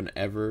seems like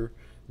whenever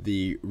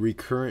the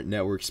recurrent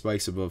network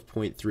spikes above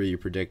 0.3, you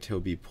predict he'll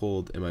be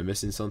pulled. Am I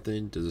missing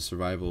something? Does the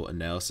survival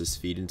analysis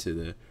feed into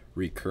the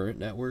recurrent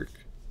network?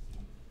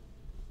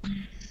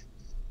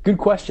 Good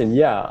question.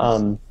 Yeah.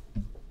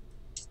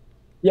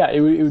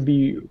 It would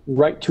be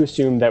right to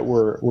assume that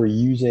we're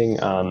using,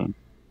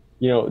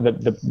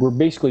 we're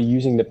basically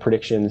using the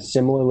predictions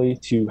similarly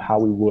to how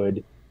we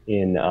would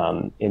in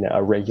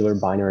a regular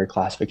binary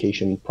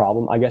classification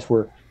problem. I guess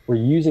we're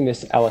using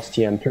this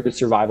LSTM, target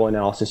survival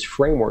analysis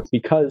framework,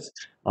 because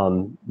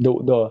I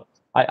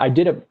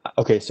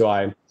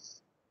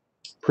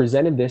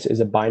presented this as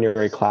a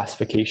binary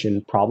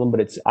classification problem,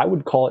 but I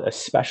would call it a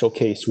special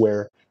case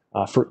where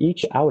for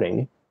each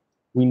outing,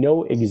 we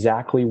know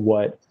exactly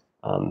what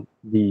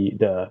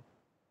the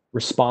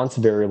response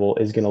variable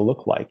is going to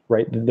look like,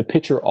 right? The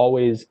pitcher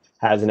always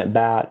has an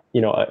at-bat,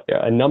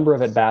 a number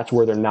of at-bats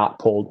where they're not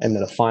pulled, and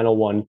then a final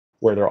one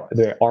where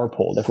they are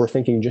pulled. If we're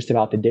thinking just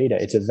about the data,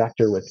 it's a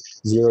vector with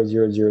 0,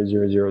 0, 0,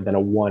 0, 0, then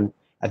a 1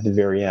 at the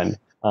very end.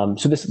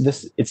 So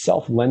this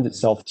itself lends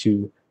itself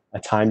to a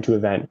time to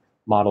event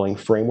modeling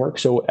framework.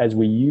 So as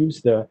we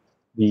use the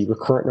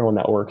recurrent neural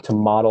network to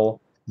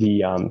model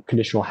the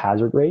conditional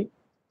hazard rate,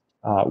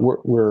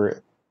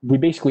 we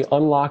basically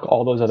unlock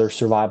all those other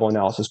survival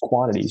analysis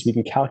quantities. We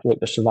can calculate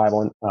the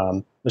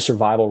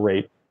survival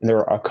rate, and there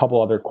are a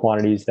couple other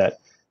quantities that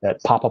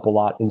pop up a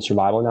lot in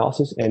survival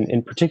analysis. And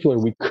in particular,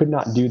 we could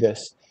not do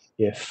this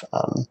if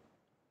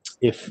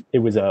it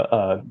was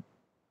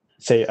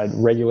say a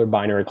regular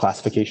binary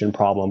classification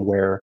problem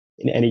where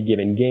in any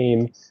given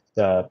game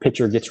the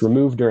pitcher gets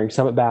removed during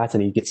some at bats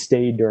and he gets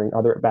stayed during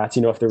other at bats.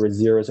 If there were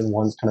zeros and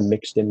ones kind of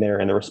mixed in there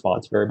in the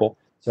response variable.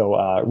 So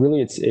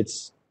really,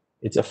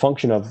 it's a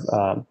function of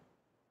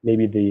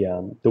maybe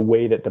the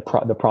way that the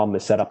problem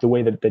is set up, the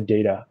way that the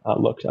data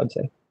looks, I'd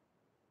say.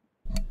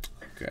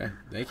 Okay,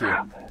 thank you.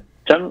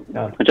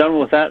 Gentlemen,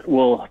 with that,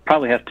 we'll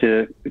probably have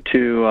to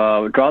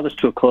draw this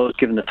to a close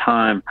given the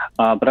time.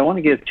 But I want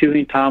to give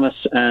Tuhin, Thomas,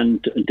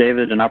 and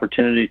David an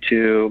opportunity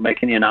to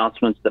make any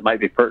announcements that might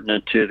be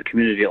pertinent to the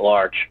community at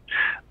large.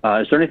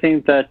 Is there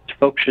anything that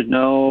folks should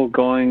know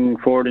going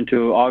forward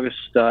into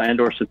August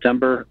and/or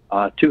September?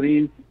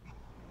 Tuhin?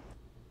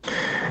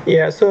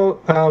 Yeah, so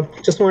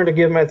just wanted to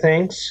give my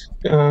thanks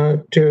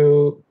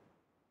to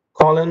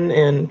Collin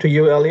and to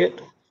you,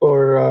 Elliot,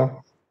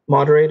 for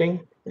moderating.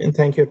 And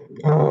thank you,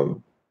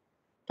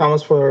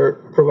 Thomas,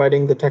 for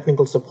providing the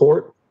technical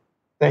support.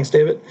 Thanks,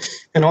 David.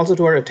 And also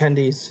to our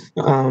attendees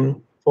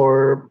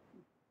for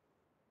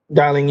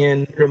dialing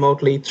in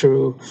remotely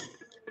through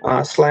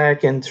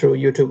Slack and through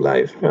YouTube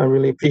Live. I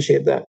really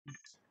appreciate that.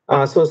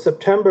 So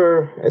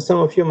September, as some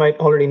of you might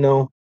already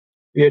know,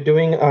 we are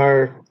doing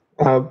our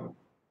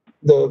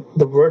the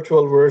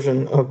virtual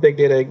version of Big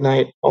Data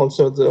Ignite,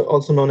 also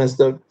known as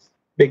the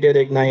Big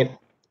Data Ignite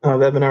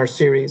webinar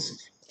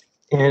series.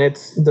 And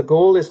the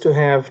goal is to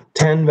have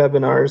 10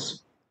 webinars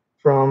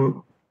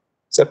from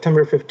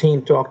September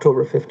 15th to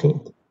October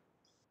 15th.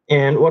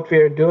 And what we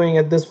are doing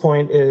at this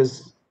point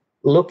is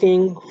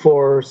looking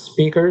for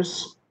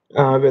speakers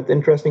with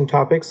interesting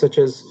topics, such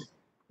as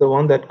the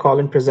one that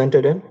Collin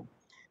presented in.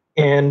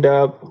 And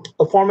a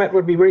format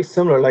would be very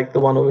similar, like the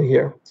one over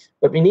here.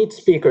 But we need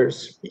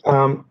speakers.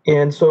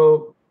 And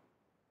so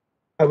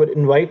I would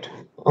invite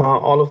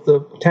all of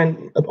the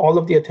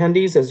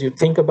attendees, as you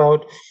think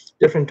about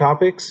different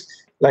topics,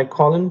 like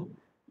Collin,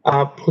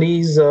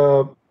 please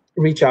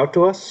reach out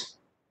to us.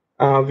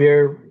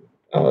 We're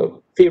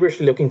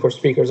feverishly looking for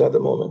speakers at the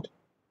moment.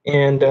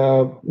 And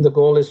the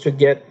goal is to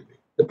get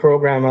the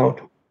program out.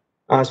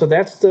 So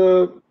that's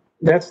the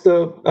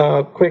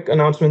quick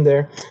announcement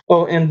there.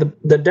 Oh, and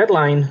the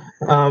deadline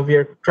we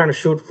are trying to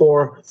shoot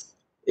for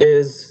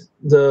is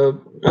the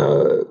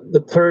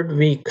third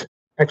week,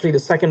 actually the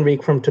second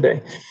week from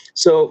today.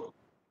 So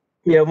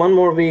we have one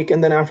more week,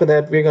 and then after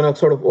that, we're going to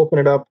sort of open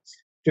it up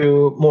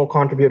to more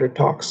contributor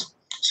talks.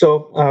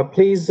 So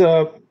please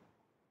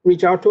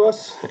reach out to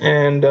us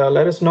and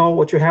let us know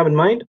what you have in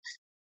mind.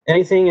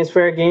 Anything is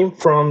fair game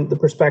from the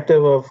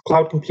perspective of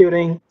cloud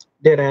computing,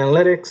 data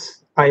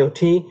analytics,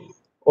 IoT,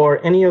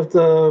 or any of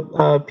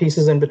the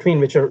pieces in between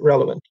which are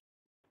relevant.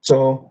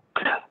 So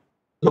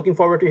looking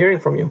forward to hearing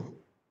from you.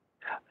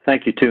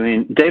 Thank you,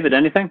 Tuhin. David,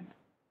 anything?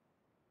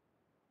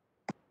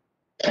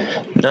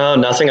 No,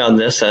 nothing on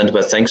this end,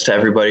 but thanks to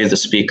everybody, the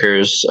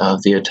speakers,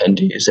 the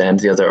attendees, and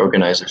the other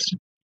organizers.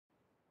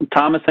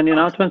 Thomas, any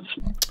announcements?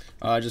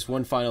 Just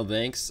one final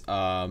thanks.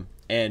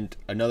 And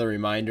another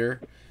reminder,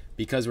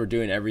 because we're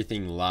doing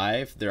everything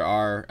live, there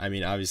are,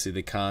 obviously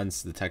the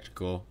cons, the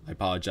technical, I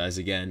apologize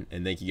again,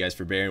 and thank you guys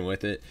for bearing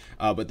with it.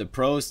 But the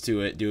pros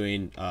to it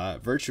doing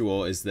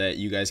virtual is that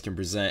you guys can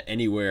present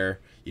anywhere.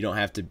 You don't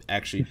have to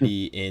actually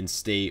be in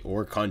state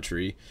or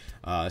country.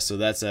 So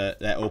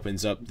that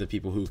opens up the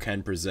people who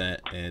can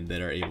present and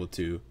that are able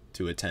to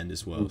attend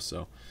as well.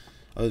 So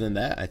other than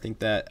that, I think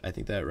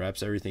that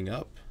wraps everything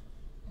up.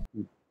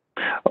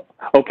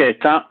 Okay,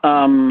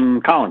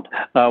 Collin,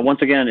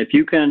 once again, if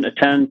you can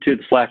attend to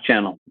the Slack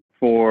channel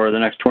for the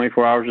next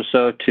 24 hours or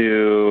so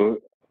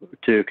to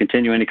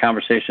continue any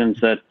conversations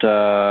that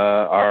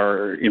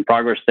are in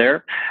progress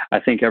there,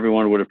 I think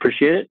everyone would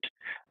appreciate it.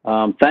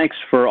 Thanks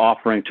for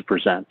offering to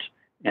present.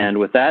 And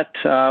with that,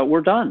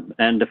 we're done.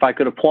 And if I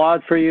could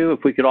applaud for you,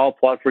 if we could all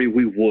applaud for you,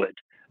 we would.